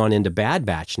going on into Bad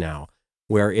Batch now,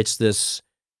 where it's this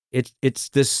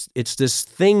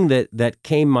thing that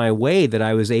came my way that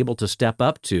I was able to step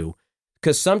up to.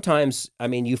 Because sometimes, I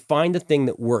mean, you find the thing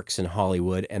that works in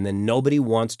Hollywood, and then nobody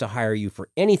wants to hire you for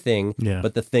anything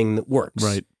but the thing that works.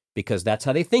 Right. Because that's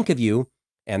how they think of you,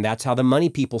 and that's how the money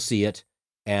people see it,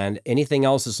 and anything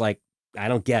else is like, I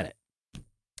don't get it.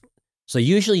 So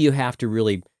usually you have to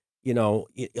really,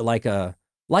 like a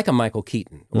Michael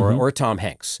Keaton or a Tom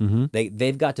Hanks.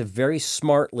 They've got to very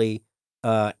smartly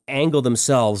angle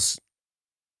themselves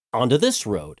onto this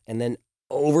road and then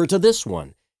over to this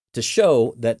one to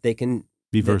show that they can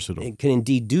be versatile. They can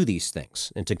indeed do these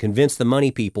things, and to convince the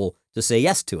money people to say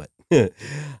yes to it.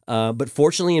 But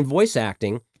fortunately, in voice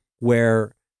acting,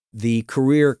 where the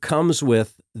career comes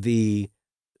with the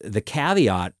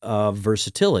caveat of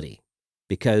versatility,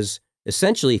 because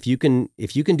essentially, if you can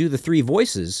do the 3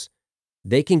 voices,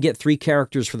 they can get 3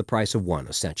 characters for the price of 1,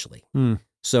 essentially.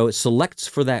 So it selects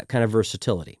for that kind of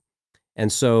versatility,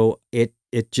 and so it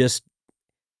just.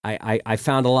 I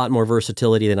found a lot more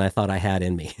versatility than I thought I had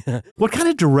in me. What kind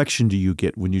of direction do you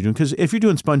get when you're doing? Because if you're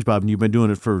doing SpongeBob and you've been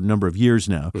doing it for a number of years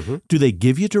now, do they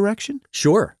give you direction?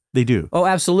 Sure. They do. Oh,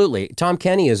 absolutely. Tom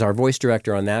Kenny is our voice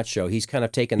director on that show. He's kind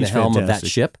of taken the helm of that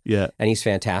ship. Yeah. And he's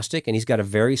fantastic. And he's got a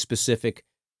very specific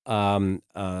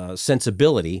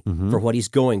sensibility for what he's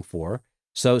going for.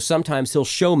 So sometimes he'll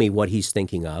show me what he's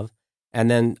thinking of.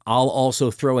 And then I'll also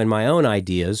throw in my own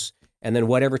ideas. and then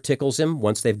whatever tickles him,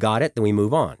 once they've got it, then we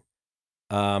move on.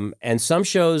 And some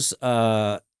shows,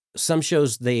 the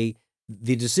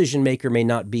decision maker may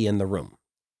not be in the room,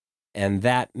 and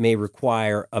that may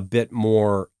require a bit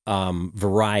more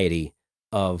variety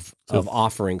of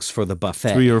offerings for the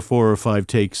buffet. 3 or 4 or 5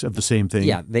 takes of the same thing.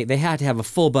 Yeah, they had to have a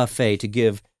full buffet to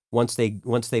give once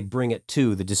they bring it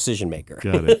to the decision maker.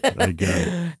 Got it. I got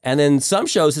it. And then some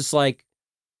shows, it's like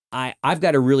I've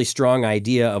got a really strong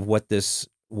idea of what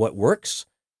works,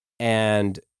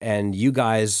 and you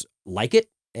guys like it,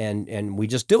 and we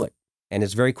just do it, and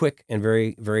it's very quick and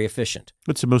very, very efficient.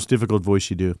 What's the most difficult voice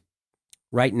you do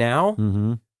right now?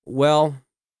 Mm-hmm. Well,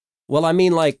 I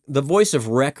mean, like the voice of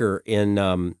Wrecker in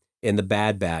the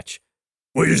Bad Batch.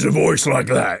 What is a voice like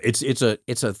that?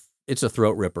 It's a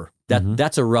throat ripper.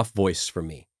 That's a rough voice for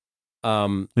me.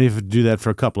 If you do that for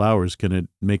a couple hours, can it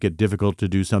make it difficult to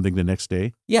do something the next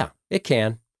day? Yeah, it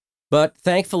can. But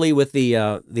thankfully, with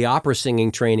the opera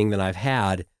singing training that I've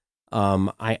had,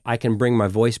 I can bring my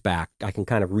voice back. I can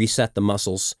kind of reset the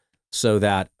muscles so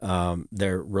that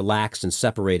they're relaxed and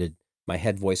separated, my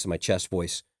head voice and my chest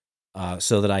voice,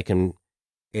 so that I can.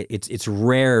 It's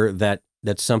rare that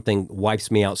something wipes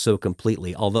me out so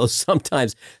completely. Although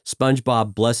sometimes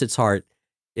SpongeBob, bless its heart,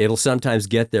 it'll sometimes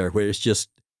get there where it's just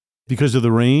because of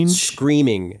the range,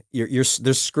 screaming.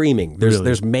 There's screaming.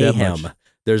 There's mayhem.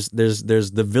 There's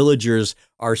the villagers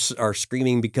are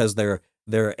screaming because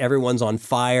everyone's on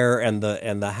fire and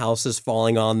the house is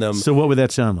falling on them. So what would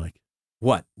that sound like?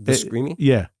 What? The screaming?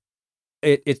 Yeah.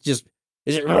 It's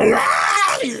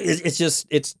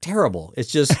terrible.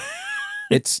 It's just.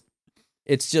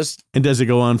 And does it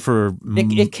go on for?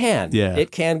 It can. Yeah.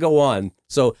 It can go on.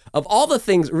 So of all the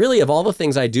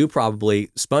things I do, probably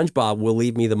SpongeBob will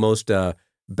leave me the most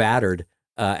battered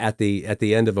at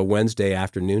the end of a Wednesday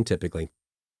afternoon, typically.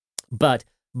 But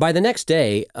by the next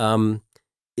day,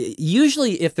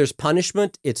 usually if there's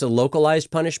punishment, it's a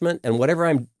localized punishment, and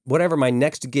whatever my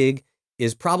next gig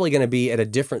is probably going to be at a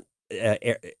different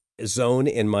zone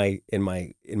in my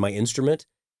instrument,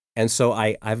 and so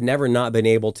I've never not been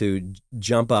able to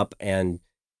jump up and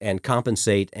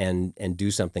compensate and do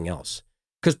something else,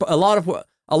 because a lot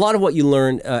of what you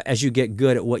learn as you get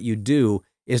good at what you do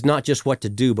is not just what to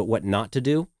do, but what not to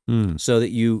do, so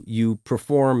that you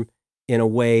perform in a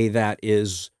way that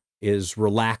is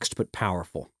relaxed but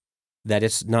powerful, that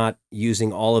it's not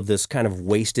using all of this kind of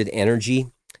wasted energy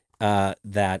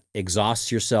that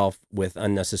exhausts yourself with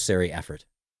unnecessary effort.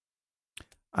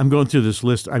 I'm going through this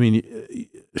list. I mean,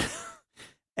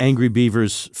 Angry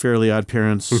Beavers, Fairly Odd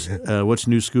Parents, What's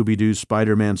New, Scooby-Doo,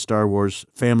 Spider-Man, Star Wars,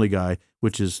 Family Guy,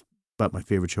 which is about my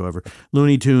favorite show ever,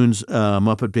 Looney Tunes,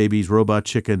 Muppet Babies, Robot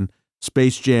Chicken,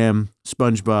 Space Jam,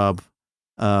 SpongeBob,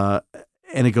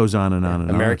 and it goes on and on and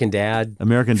American on. Dad,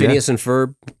 Phineas and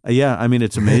Ferb. Yeah, I mean,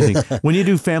 it's amazing. When you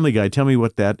do Family Guy, tell me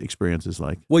what that experience is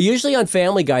like. Well, usually on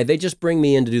Family Guy, they just bring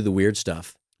me in to do the weird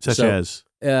stuff. Such as?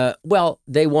 Well,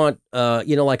 they want,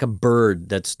 like a bird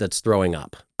that's throwing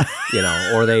up,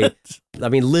 or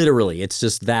literally, it's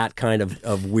just that kind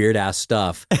of weird ass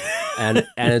stuff. And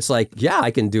it's like, yeah,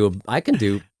 I can do,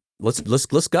 let's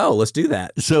go. Let's do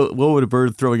that. So what would a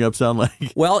bird throwing up sound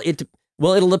like? Well,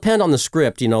 it'll depend on the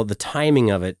script. The timing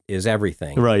of it is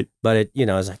everything. Right. But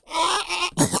it's like,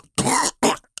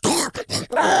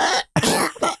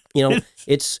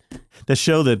 it's the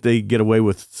show that they get away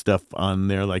with stuff on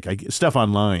there, like stuff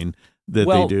online that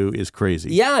they do is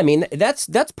crazy. Yeah. I mean, that's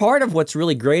part of what's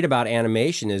really great about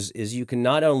animation is you can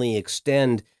not only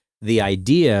extend the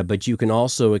idea, but you can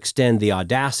also extend the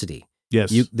audacity.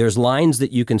 Yes. There's lines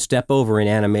that you can step over in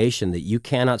animation that you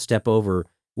cannot step over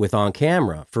with on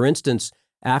camera. For instance,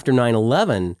 after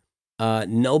 9/11,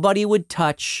 nobody would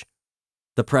touch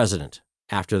the president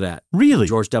after that. Really?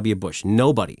 George W. Bush.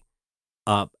 Nobody.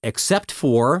 Except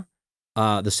for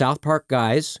the South Park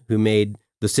guys who made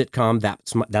the sitcom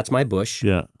That's My Bush,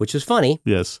 which is funny.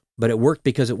 Yes. But it worked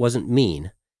because it wasn't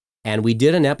mean. And we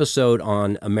did an episode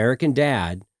on American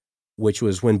Dad, which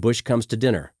was When Bush Comes to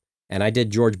Dinner. And I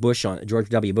did George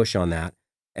W. Bush on that.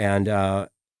 And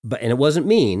it wasn't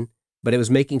mean, but it was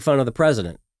making fun of the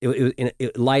president. It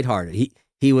was lighthearted.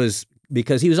 He was,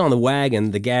 because he was on the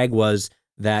wagon, the gag was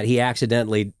that he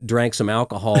accidentally drank some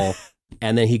alcohol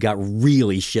and then he got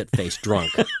really shit-faced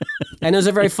drunk. And it was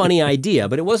a very funny idea,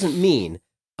 but it wasn't mean.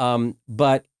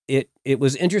 But it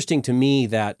was interesting to me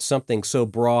that something so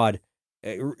broad,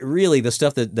 really the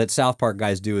stuff that South Park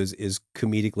guys do is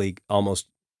comedically almost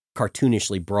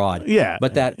cartoonishly broad. Yeah,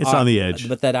 but that it's on the edge.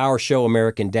 But that our show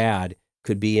American Dad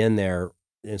could be in there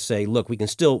and say, look, we can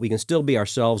still be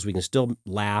ourselves, we can still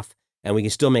laugh, and we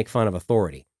can still make fun of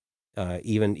authority,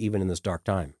 even in this dark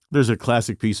time. There's a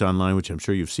classic piece online, which I'm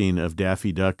sure you've seen, of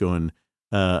Daffy Duck going,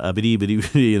 "Abidi, bidi,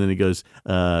 bidi," and then he goes,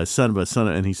 son of a,"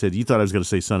 and he said, "You thought I was going to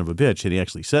say son of a bitch," and he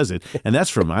actually says it, and that's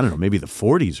from, I don't know, maybe the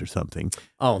 40s or something.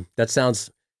 Oh, that sounds,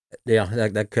 yeah,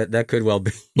 that could well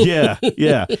be. Yeah.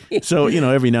 So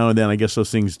every now and then, I guess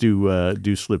those things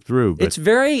do slip through. But It's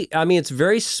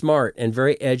very smart and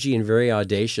very edgy and very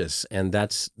audacious, and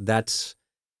that's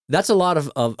a lot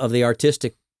of the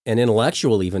artistic and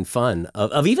intellectual even fun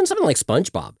of even something like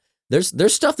SpongeBob.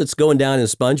 There's stuff that's going down in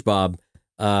SpongeBob.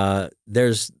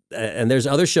 There's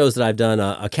other shows that I've done.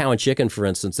 A Cow and Chicken, for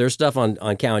instance. There's stuff on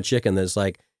Cow and Chicken that's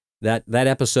like that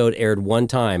episode aired one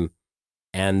time,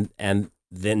 and then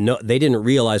they didn't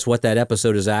realize what that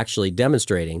episode is actually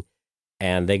demonstrating,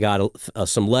 and they got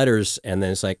some letters, and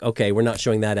then it's like, okay, we're not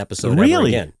showing that episode ever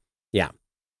again. Yeah.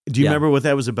 Do you remember what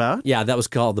that was about? Yeah, that was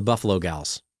called the Buffalo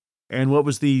Gals. And what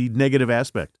was the negative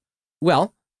aspect?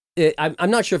 Well, I'm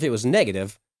not sure if it was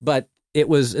negative, but it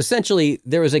was essentially,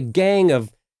 there was a gang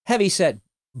of heavyset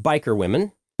biker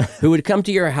women who would come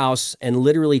to your house and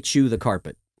literally chew the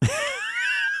carpet.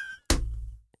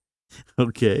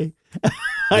 Okay.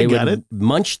 They got would it.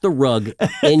 munch the rug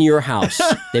in your house.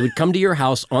 They would come to your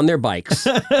house on their bikes.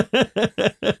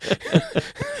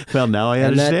 Well, now I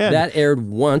And understand. that aired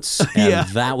once, and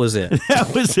that was it.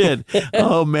 That was it.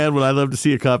 Oh man, would I love to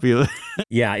see a copy of that?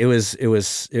 Yeah, it was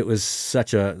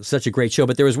such a great show.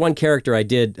 But there was one character I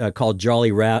did called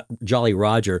Jolly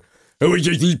Roger. It was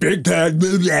just these big tags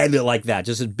like that,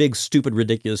 just a big, stupid,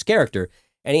 ridiculous character,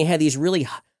 and he had these really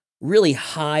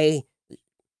high,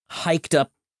 hiked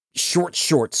up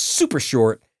shorts, super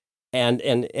short, and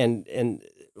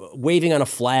waving on a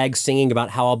flag, singing about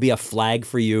how I'll be a flag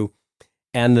for you,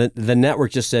 and the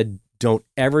network just said, don't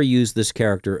ever use this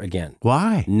character again.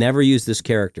 Why? Never use this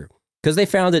character. Because they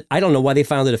found it, I don't know why they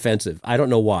found it offensive. I don't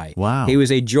know why. Wow. He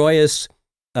was a joyous,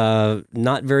 rather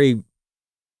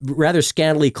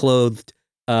scantily clothed,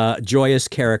 joyous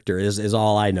character is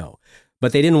all I know.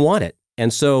 But they didn't want it.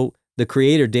 And so the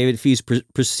creator, David Feast,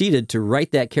 proceeded to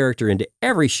write that character into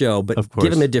every show, but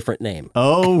give him a different name.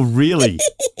 Oh, really?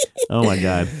 Oh, my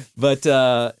God. But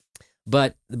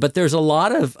there's a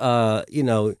lot of,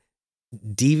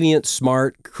 deviant,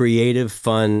 smart, creative,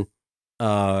 fun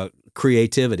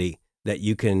creativity that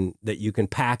you can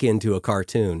pack into a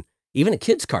cartoon, even a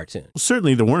kid's cartoon. Well,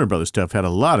 certainly the Warner Brothers stuff had a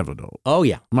lot of adult. Oh,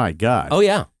 yeah. My God. Oh,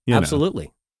 yeah. You know.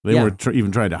 Absolutely. They weren't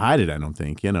even trying to hide it, I don't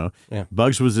think. Yeah.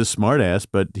 Bugs was this smartass,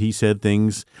 but he said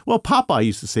things. Well, Popeye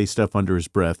used to say stuff under his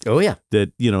breath. Oh, yeah.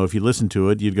 That, if you listen to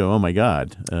it, you'd go, oh, my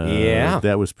God.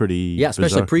 That was pretty especially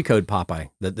bizarre. pre-code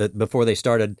Popeye, before they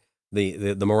started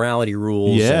the morality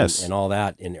rules and all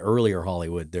that in earlier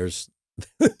Hollywood. There was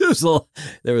a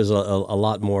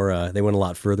lot more. They went a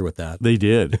lot further with that. They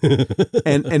did.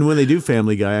 and when they do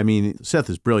Family Guy, I mean, Seth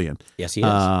is brilliant. Yes, he is.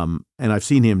 And I've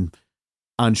seen him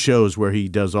on shows where he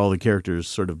does all the characters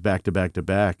sort of back to back to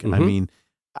back. Mm-hmm. I mean,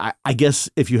 I guess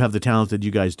if you have the talent that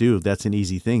you guys do, that's an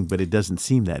easy thing, but it doesn't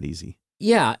seem that easy.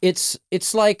 Yeah, it's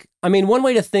like, I mean, one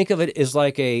way to think of it is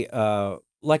like a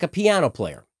piano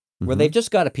player, where they've just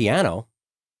got a piano,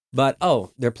 but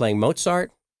they're playing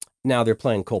Mozart, now they're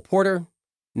playing Cole Porter,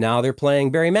 now they're playing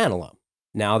Barry Manilow,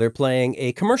 now they're playing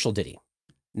a commercial ditty,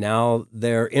 now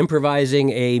they're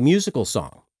improvising a musical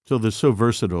song. So they're so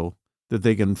versatile that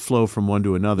they can flow from one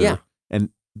to another and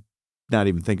not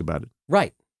even think about it.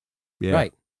 Right. Yeah.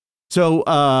 Right. So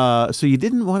so you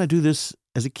didn't want to do this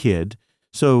as a kid.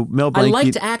 So Mel Blanc, I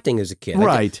liked acting as a kid.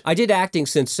 Right. I did acting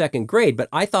since second grade, but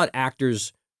I thought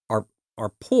actors are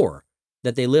poor,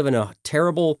 that they live in a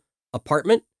terrible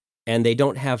apartment and they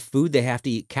don't have food. They have to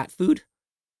eat cat food.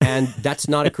 And that's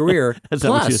not a career.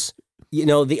 Plus,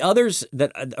 the others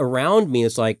that around me,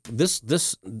 it's like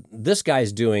this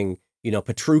guy's doing,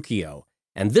 Petruchio,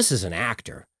 and this is an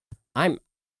actor. I'm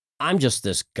just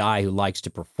this guy who likes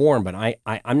to perform, but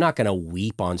I'm not going to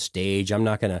weep on stage. I'm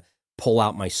not going to pull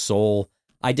out my soul.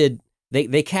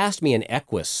 They cast me in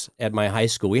Equus at my high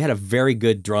school. We had a very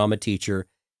good drama teacher,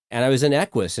 and I was in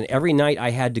Equus, and every night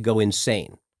I had to go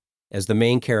insane as the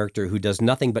main character who does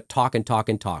nothing but talk and talk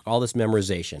and talk, all this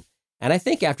memorization. And I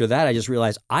think after that, I just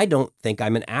realized I don't think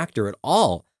I'm an actor at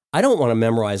all. I don't want to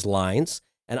memorize lines,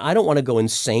 and I don't want to go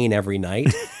insane every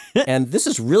night. And this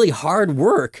is really hard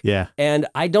work. Yeah. And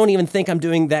I don't even think I'm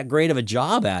doing that great of a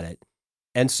job at it.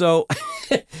 And so,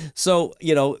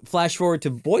 flash forward to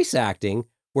voice acting,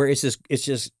 where it's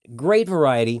just great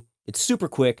variety. It's super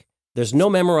quick. There's no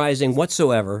memorizing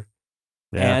whatsoever.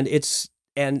 Yeah. And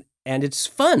it's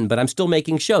fun, but I'm still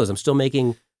making shows. I'm still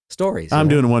making stories. I'm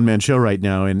doing a one-man show right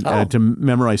now, and to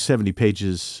memorize 70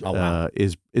 pages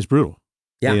is brutal.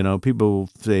 Yeah. People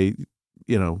say,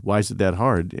 why is it that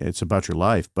hard? It's about your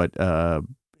life, but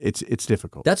it's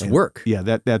difficult. That's work. Yeah,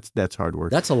 that's hard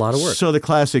work. That's a lot of work. So the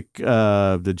classic,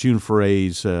 the June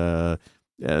Foray's, the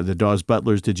Dawes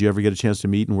Butlers, did you ever get a chance to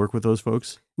meet and work with those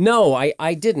folks? No,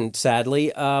 I didn't,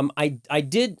 sadly. I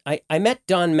met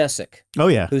Don Messick. Oh,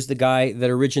 yeah. Who's the guy that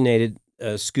originated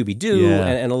Scooby-Doo Yeah.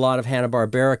 and a lot of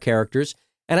Hanna-Barbera characters.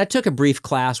 And I took a brief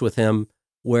class with him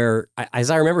where, as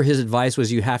I remember, his advice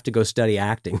was you have to go study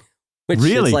acting, which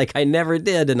Really? is like I never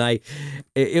did. And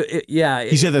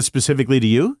He said that specifically to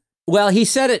you? Well, he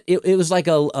said it was like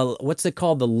a what's it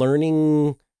called? The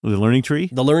learning tree?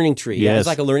 The learning tree. Yeah, Yes. it's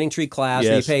like a learning tree class.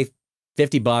 Yes. And you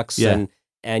pay $50 Yeah.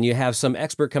 and you have some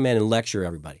expert come in and lecture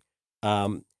everybody.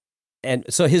 And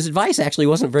so his advice actually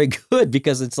wasn't very good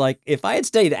because it's like, if I had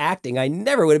studied acting, I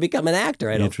never would have become an actor,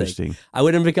 I don't Interesting. think. I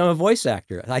would have become a voice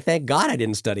actor. I thank God I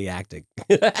didn't study acting.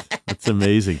 That's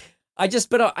amazing. I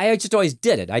just always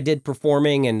did it. I did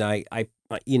performing, and I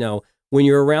when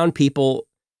you're around people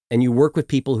and you work with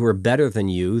people who are better than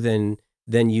you, then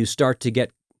you start to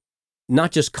get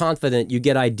not just confident, you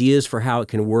get ideas for how it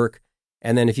can work.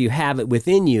 And then if you have it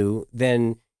within you,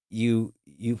 then you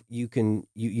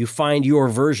find your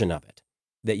version of it,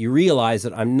 that you realize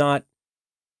that I'm not,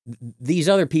 these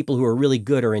other people who are really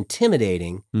good are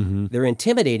intimidating. Mm-hmm. They're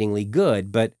intimidatingly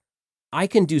good, but I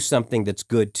can do something that's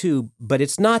good too, but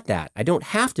it's not that. I don't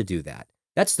have to do that.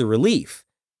 That's the relief.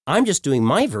 I'm just doing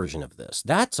my version of this.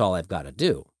 That's all I've got to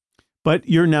do. But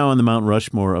you're now on the Mount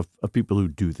Rushmore of people who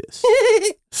do this.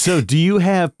 So do you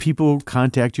have people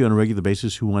contact you on a regular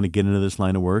basis who want to get into this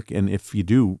line of work? And if you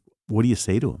do, what do you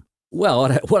say to them?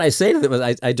 Well, what I say to them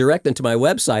is I direct them to my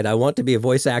website,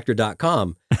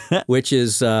 iwanttobeavoiceactor.com, which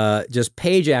is just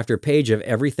page after page of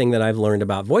everything that I've learned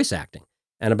about voice acting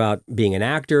and about being an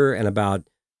actor and about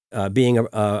being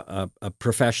a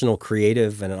professional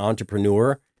creative and an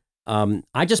entrepreneur.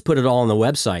 I just put it all on the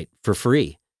website for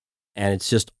free, and it's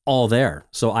just all there.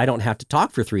 So I don't have to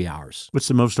talk for 3 hours. What's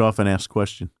the most often asked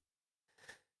question?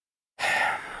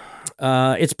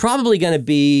 It's probably going to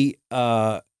be...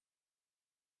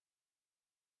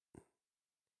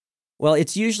 Well,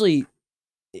 it's usually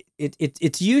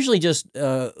just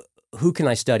who can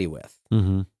I study with,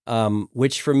 Mm-hmm.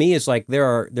 which for me is like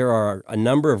there are a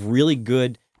number of really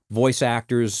good voice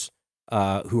actors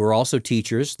who are also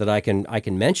teachers that I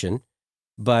can mention,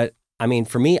 but I mean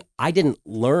for me I didn't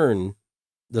learn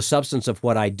the substance of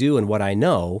what I do and what I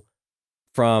know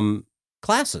from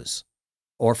classes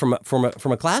or from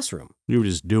a classroom. You were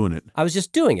just doing it. I was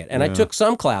just doing it. And I Yeah. took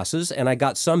some classes and I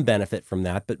got some benefit from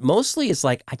that. But mostly it's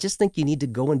like, I just think you need to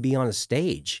go and be on a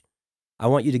stage. I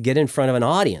want you to get in front of an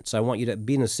audience. I want you to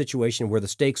be in a situation where the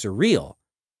stakes are real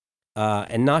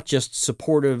and not just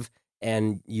supportive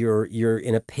and you're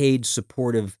in a paid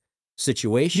supportive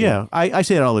situation. Yeah, I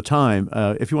say it all the time.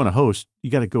 If you want to host, you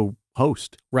got to go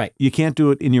host. Right. You can't do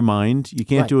it in your mind. You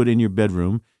can't Right. do it in your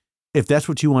bedroom. If that's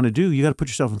what you want to do, you got to put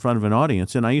yourself in front of an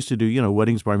audience. And I used to do,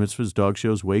 weddings, bar mitzvahs, dog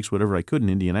shows, wakes, whatever I could in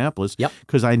Indianapolis. Yep.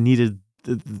 Because I needed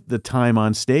the time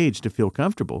on stage to feel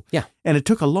comfortable. Yeah. And it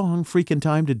took a long freaking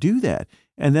time to do that.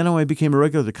 And then when I became a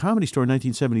regular at the Comedy Store in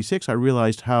 1976, I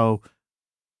realized how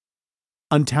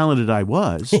untalented I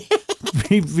was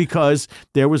because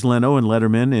there was Leno and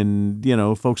Letterman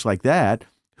and, folks like that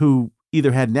who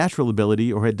either had natural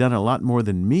ability or had done a lot more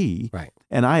than me. Right.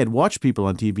 And I had watched people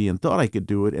on TV and thought I could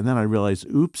do it. And then I realized,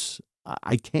 oops,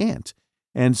 I can't.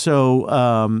 And so,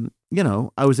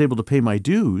 I was able to pay my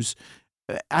dues.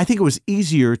 I think it was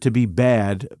easier to be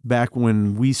bad back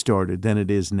when we started than it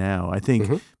is now. I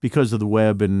think because of the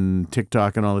web and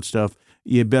TikTok and all that stuff,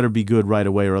 you better be good right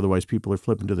away or otherwise people are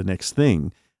flipping to the next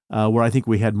thing. Where I think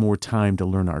we had more time to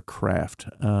learn our craft.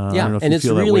 I don't know if and you it's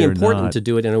feel that really way or important not. to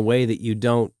do it in a way that you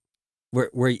don't,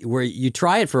 where you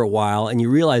try it for a while and you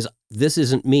realize this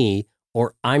isn't me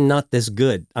or I'm not this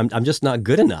good. I'm just not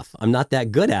good enough. I'm not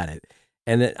that good at it.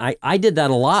 And I did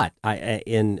that a lot.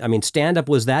 Stand-up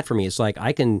was that for me. It's like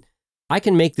I can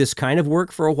make this kind of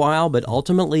work for a while, but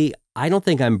ultimately I don't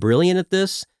think I'm brilliant at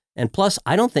this. And plus,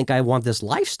 I don't think I want this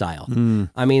lifestyle.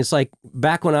 I mean, it's like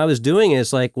back when I was doing it,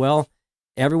 it's like, well,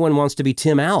 everyone wants to be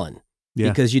Tim Allen. Yeah.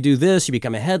 Because you do this, you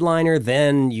become a headliner,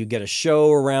 then you get a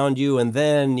show around you, and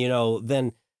then,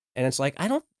 and it's like, I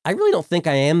really don't think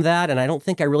I am that, and I don't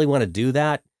think I really want to do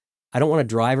that. I don't want to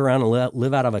drive around and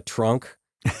live out of a trunk.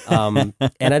 And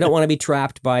I don't want to be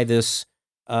trapped by this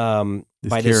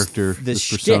character, this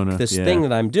shtick, persona. this Yeah. thing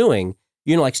that I'm doing.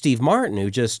 Like Steve Martin,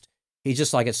 he's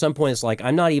just like, at some point, it's like,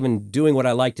 I'm not even doing what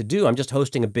I like to do. I'm just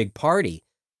hosting a big party.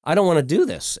 I don't want to do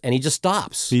this. And he just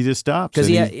stops. He just stops. Because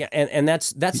and and that's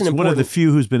he's an important... one of the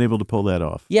few who's been able to pull that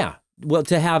off. Yeah, well,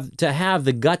 to have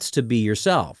the guts to be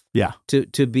yourself. Yeah.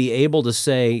 To be able to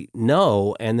say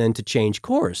no and then to change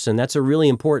course. And that's a really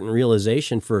important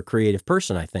realization for a creative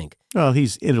person, I think. Well,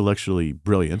 he's intellectually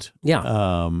brilliant.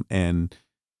 Yeah. And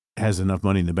has enough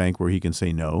money in the bank where he can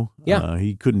say no. Yeah.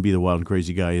 He couldn't be the wild and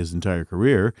crazy guy his entire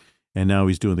career. And now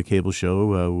he's doing the cable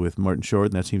show with Martin Short,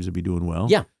 and that seems to be doing well.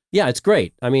 Yeah. Yeah, it's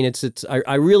great. I mean,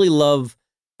 I really love,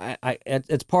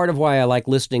 it's part of why I like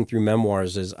listening through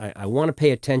memoirs is I want to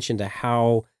pay attention to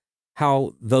how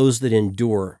those that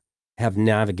endure have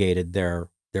navigated their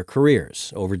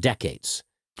careers over decades.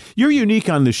 You're unique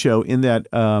on the show in that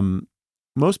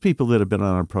most people that have been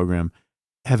on our program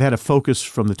have had a focus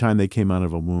from the time they came out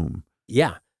of a womb.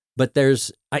 Yeah, but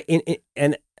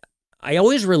and I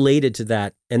always related to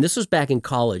that, and this was back in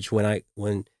college when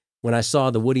I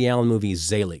saw the Woody Allen movie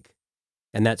Zelig,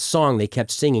 and that song they kept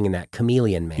singing in that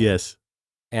Chameleon Man. Yes,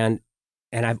 and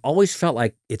I've always felt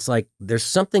like it's like there's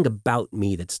something about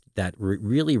me that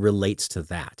really relates to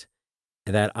that.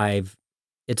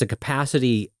 It's a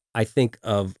capacity, I think,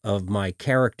 of my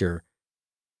character,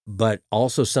 but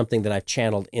also something that I've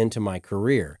channeled into my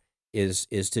career is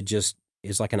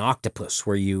like an octopus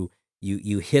where you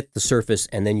hit the surface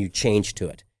and then you change to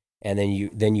it. And then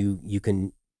you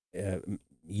can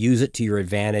use it to your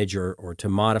advantage or to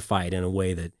modify it in a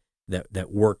way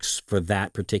that works for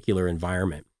that particular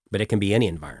environment. But it can be any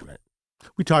environment.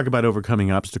 We talk about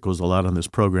overcoming obstacles a lot on this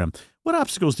program. What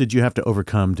obstacles did you have to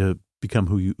overcome to become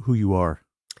who you are?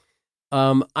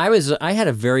 I had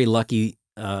a very lucky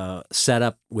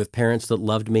setup with parents that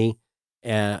loved me.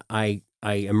 I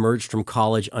emerged from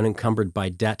college unencumbered by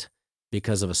debt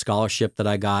because of a scholarship that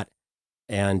I got,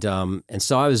 and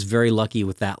so I was very lucky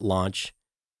with that launch.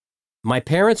 My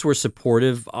parents were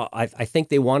supportive. I think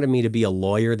they wanted me to be a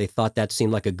lawyer. They thought that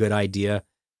seemed like a good idea,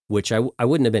 which I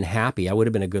wouldn't have been happy. I would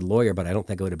have been a good lawyer, but I don't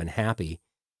think I would have been happy.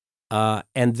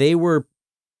 And they were,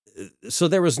 so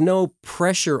there was no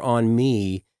pressure on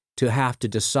me to have to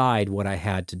decide what I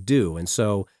had to do. And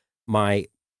so my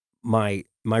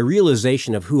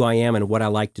realization of who I am and what I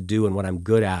like to do and what I'm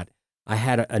good at, I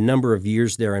had a number of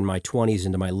years there in my 20s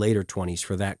into my later 20s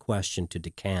for that question to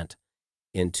decant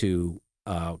into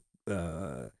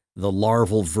the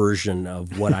larval version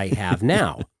of what I have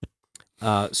now.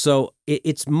 So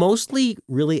it's mostly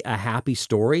really a happy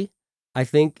story, I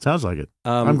think. Sounds like it.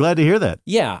 I'm glad to hear that.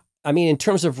 Yeah. I mean, in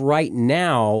terms of right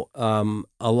now,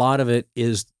 a lot of it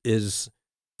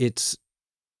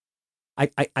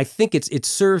I think it's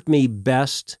served me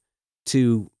best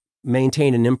to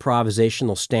maintain an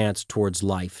improvisational stance towards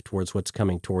life, towards what's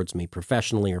coming towards me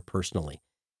professionally or personally.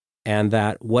 And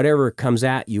that whatever comes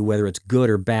at you, whether it's good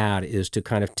or bad, is to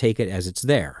kind of take it as it's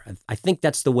there. I think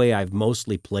that's the way I've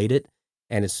mostly played it,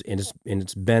 and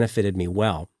it's benefited me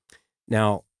well.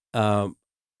 Now,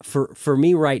 for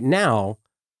me right now,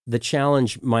 the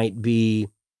challenge might be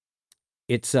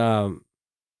as I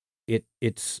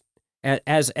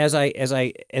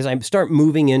start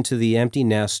moving into the empty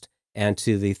nest and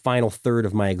to the final third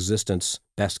of my existence,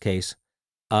 best case,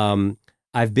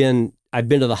 I've been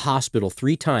to the hospital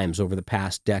 3 times over the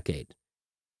past decade,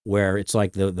 where it's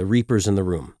like the Reaper's in the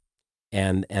room,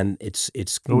 and it's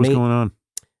What's going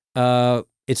on?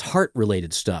 It's heart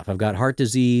related stuff. I've got heart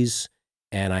disease,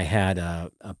 and I had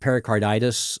a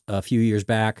pericarditis a few years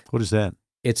back. What is that?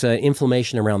 It's an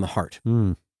inflammation around the heart.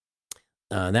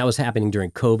 That was happening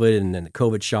during COVID, and then the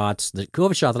COVID shots. The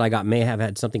COVID shot that I got may have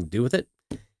had something to do with it.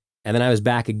 And then I was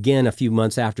back again a few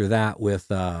months after that with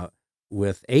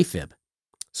AFib.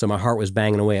 So my heart was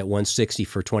banging away at 160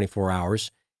 for 24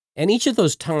 hours. And each of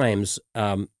those times,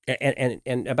 and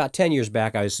about 10 years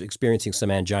back, I was experiencing some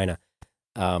angina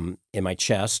in my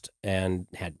chest and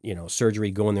had, surgery,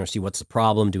 go in there and see what's the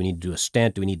problem. Do we need to do a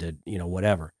stent? Do we need to,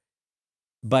 whatever?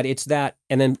 But it's that,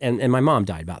 and my mom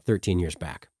died about 13 years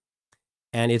back.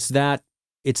 And it's that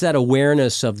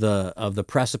awareness of the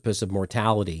precipice of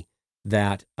mortality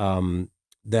that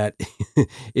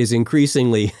is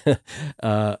increasingly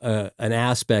an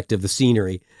aspect of the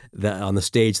scenery on the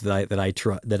stage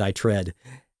that I tread.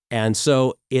 And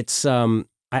so it's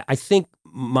I think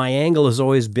my angle has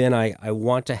always been I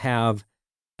want to have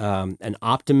an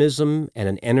optimism and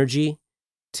an energy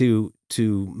to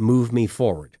move me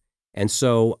forward. And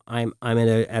so I'm at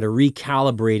a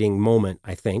recalibrating moment,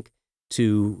 I think,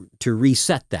 to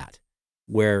reset that,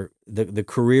 where the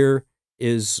career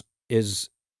is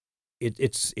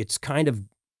it's kind of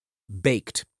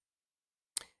baked,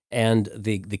 and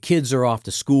the kids are off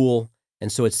to school, and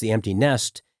so it's the empty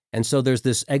nest, and so there's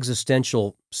this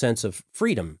existential sense of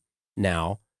freedom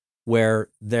now, where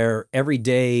every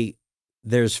day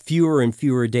there's fewer and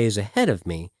fewer days ahead of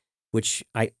me, which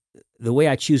the way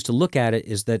I choose to look at it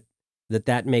is that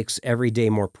that makes every day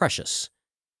more precious.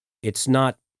 It's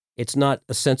not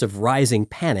a sense of rising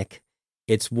panic.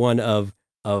 It's one of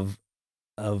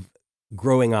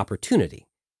growing opportunity.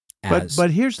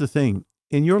 But here's the thing.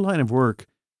 In your line of work,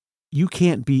 you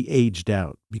can't be aged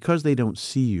out because they don't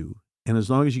see you. And as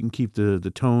long as you can keep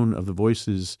the tone of the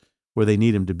voices where they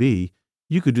need them to be,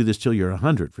 you could do this till you're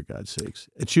 100, for God's sakes,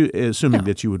 assuming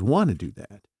that you would want to do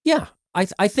that. Yeah,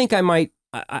 I think I might.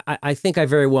 I think I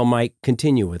very well might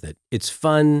continue with it. It's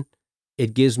fun.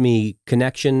 It gives me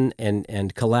connection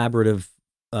and collaborative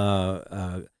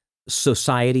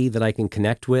society that I can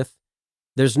connect with.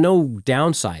 There's no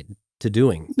downside to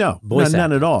doing voice acting.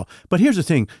 None at all. But here's the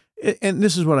thing, and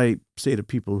this is what I say to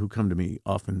people who come to me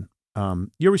often.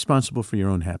 You're responsible for your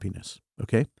own happiness,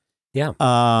 okay? Yeah.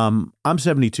 I'm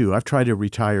 72. I've tried to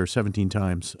retire 17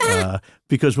 times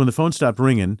because when the phone stopped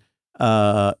ringing,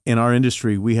 in our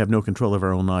industry, we have no control of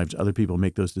our own lives. Other people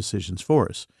make those decisions for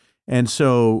us. And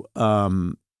so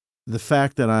the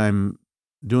fact that I'm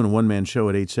doing a one-man show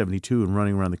at age 72 and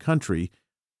running around the country,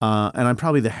 and I'm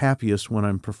probably the happiest when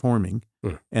I'm performing,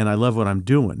 and I love what I'm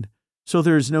doing. So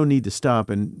there's no need to stop.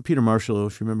 And Peter Marshall,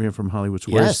 if you remember him from Hollywood's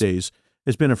Worst Days,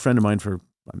 has been a friend of mine for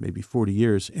maybe 40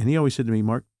 years. And he always said to me,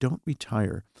 Mark, don't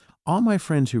retire. All my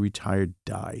friends who retired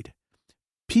died.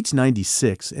 Pete's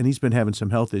 96, and he's been having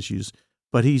some health issues,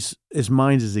 but his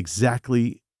mind is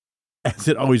exactly as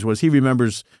it always was. He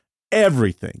remembers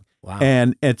everything. Wow.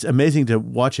 And it's amazing to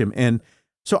watch him. And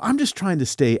so I'm just trying to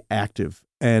stay active.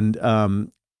 And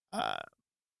I'm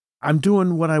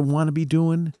doing what I want to be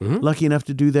doing, lucky enough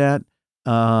to do that.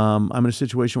 I'm in a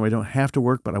situation where I don't have to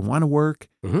work, but I want to work.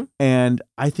 And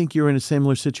I think you're in a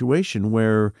similar situation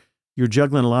where you're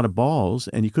juggling a lot of balls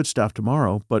and you could stop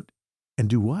tomorrow, and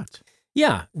do what?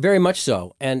 Yeah, very much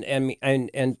so. And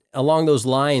along those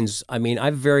lines, I mean,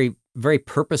 I've very, very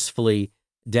purposefully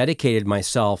dedicated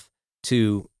myself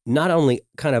to not only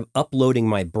kind of uploading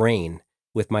my brain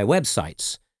with my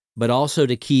websites, but also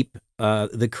to keep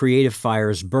the creative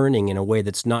fires burning in a way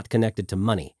that's not connected to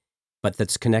money, but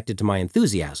that's connected to my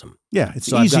enthusiasm. Yeah,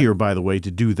 it's easier, by the way,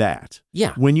 to do that.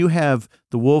 Yeah. When you have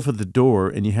the wolf at the door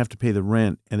and you have to pay the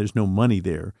rent and there's no money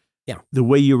there, the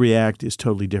way you react is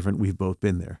totally different. We've both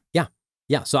been there. Yeah.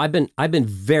 Yeah. So I've been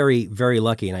very, very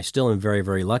lucky, and I still am very,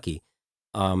 very lucky.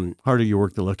 Harder you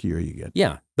work, the luckier you get.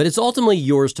 Yeah. But it's ultimately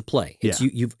yours to play. It's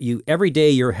you every day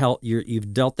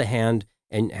you've dealt the hand,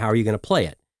 and how are you going to play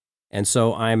it? And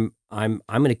so I'm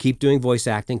going to keep doing voice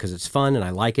acting because it's fun and I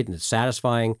like it and it's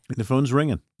satisfying. And the phone's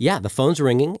ringing. Yeah, the phone's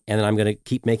ringing, and then I'm going to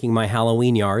keep making my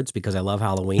Halloween yards because I love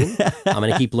Halloween. I'm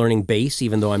going to keep learning bass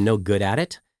even though I'm no good at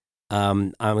it.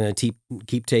 I'm going to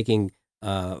keep taking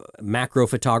macro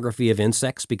photography of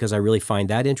insects because I really find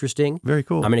that interesting. Very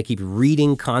cool. I'm going to keep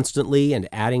reading constantly and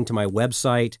adding to my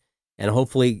website, and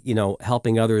hopefully,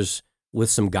 helping others with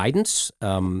some guidance.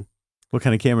 What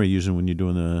kind of camera are you using when you're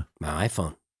doing my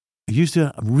iPhone? You used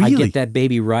to really? I get that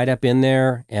baby right up in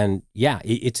there, and yeah,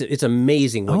 it's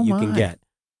amazing what you can get,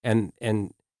 and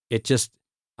it just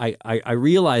I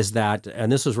realized that,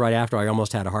 and this was right after I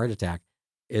almost had a heart attack.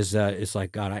 It's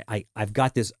like, God, I've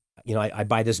got this. I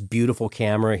buy this beautiful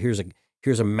camera. Here's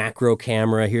a macro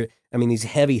camera here. I mean, these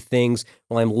heavy things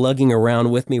while I'm lugging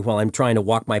around with me while I'm trying to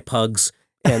walk my pugs.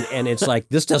 And it's like,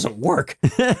 this doesn't work.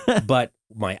 But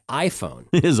my iPhone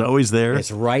is always there.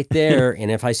 It's right there.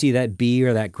 And if I see that bee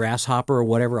or that grasshopper or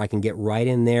whatever, I can get right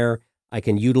in there. I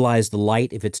can utilize the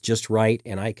light if it's just right.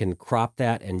 And I can crop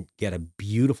that and get a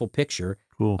beautiful picture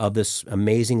of this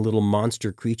amazing little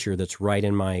monster creature that's right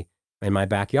in my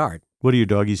backyard. What are your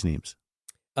doggies' names?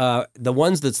 The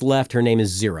ones that's left, her name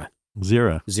is Zira.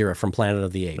 Zira from Planet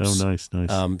of the Apes. Oh, nice.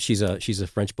 She's a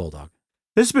French bulldog.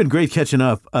 This has been great catching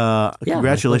up.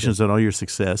 Congratulations on all your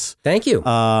success. Thank you.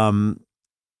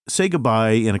 Say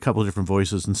goodbye in a couple of different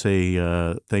voices and say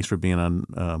thanks for being on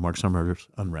Mark Summers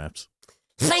Unwraps.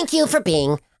 Thank you for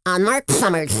being on Mark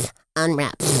Summers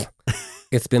Unwraps.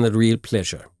 It's been a real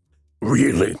pleasure.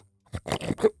 Really?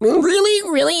 Really,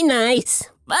 really nice.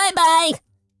 Bye-bye.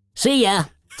 See ya.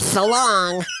 So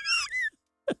long.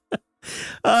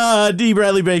 Dee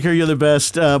Bradley Baker, you're the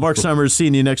best. Mark Summers,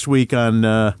 seeing you next week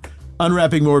on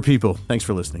Unwrapping More People. Thanks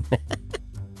for listening.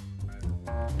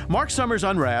 Mark Summers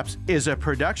Unwraps is a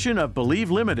production of Believe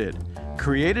Limited,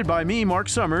 created by me, Mark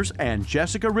Summers, and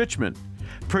Jessica Richmond.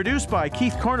 Produced by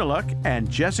Keith Corneluk and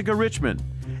Jessica Richmond.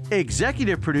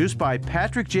 Executive produced by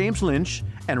Patrick James Lynch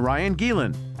and Ryan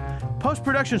Geelan.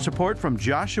 Post-production support from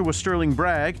Joshua Sterling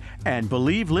Bragg and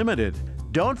Believe Limited.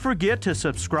 Don't forget to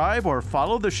subscribe or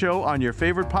follow the show on your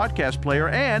favorite podcast player,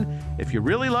 and if you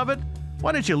really love it,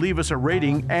 why don't you leave us a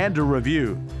rating and a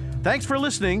review? Thanks for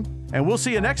listening, and we'll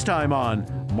see you next time on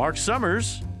Mark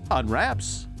Summers on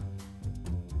Wraps.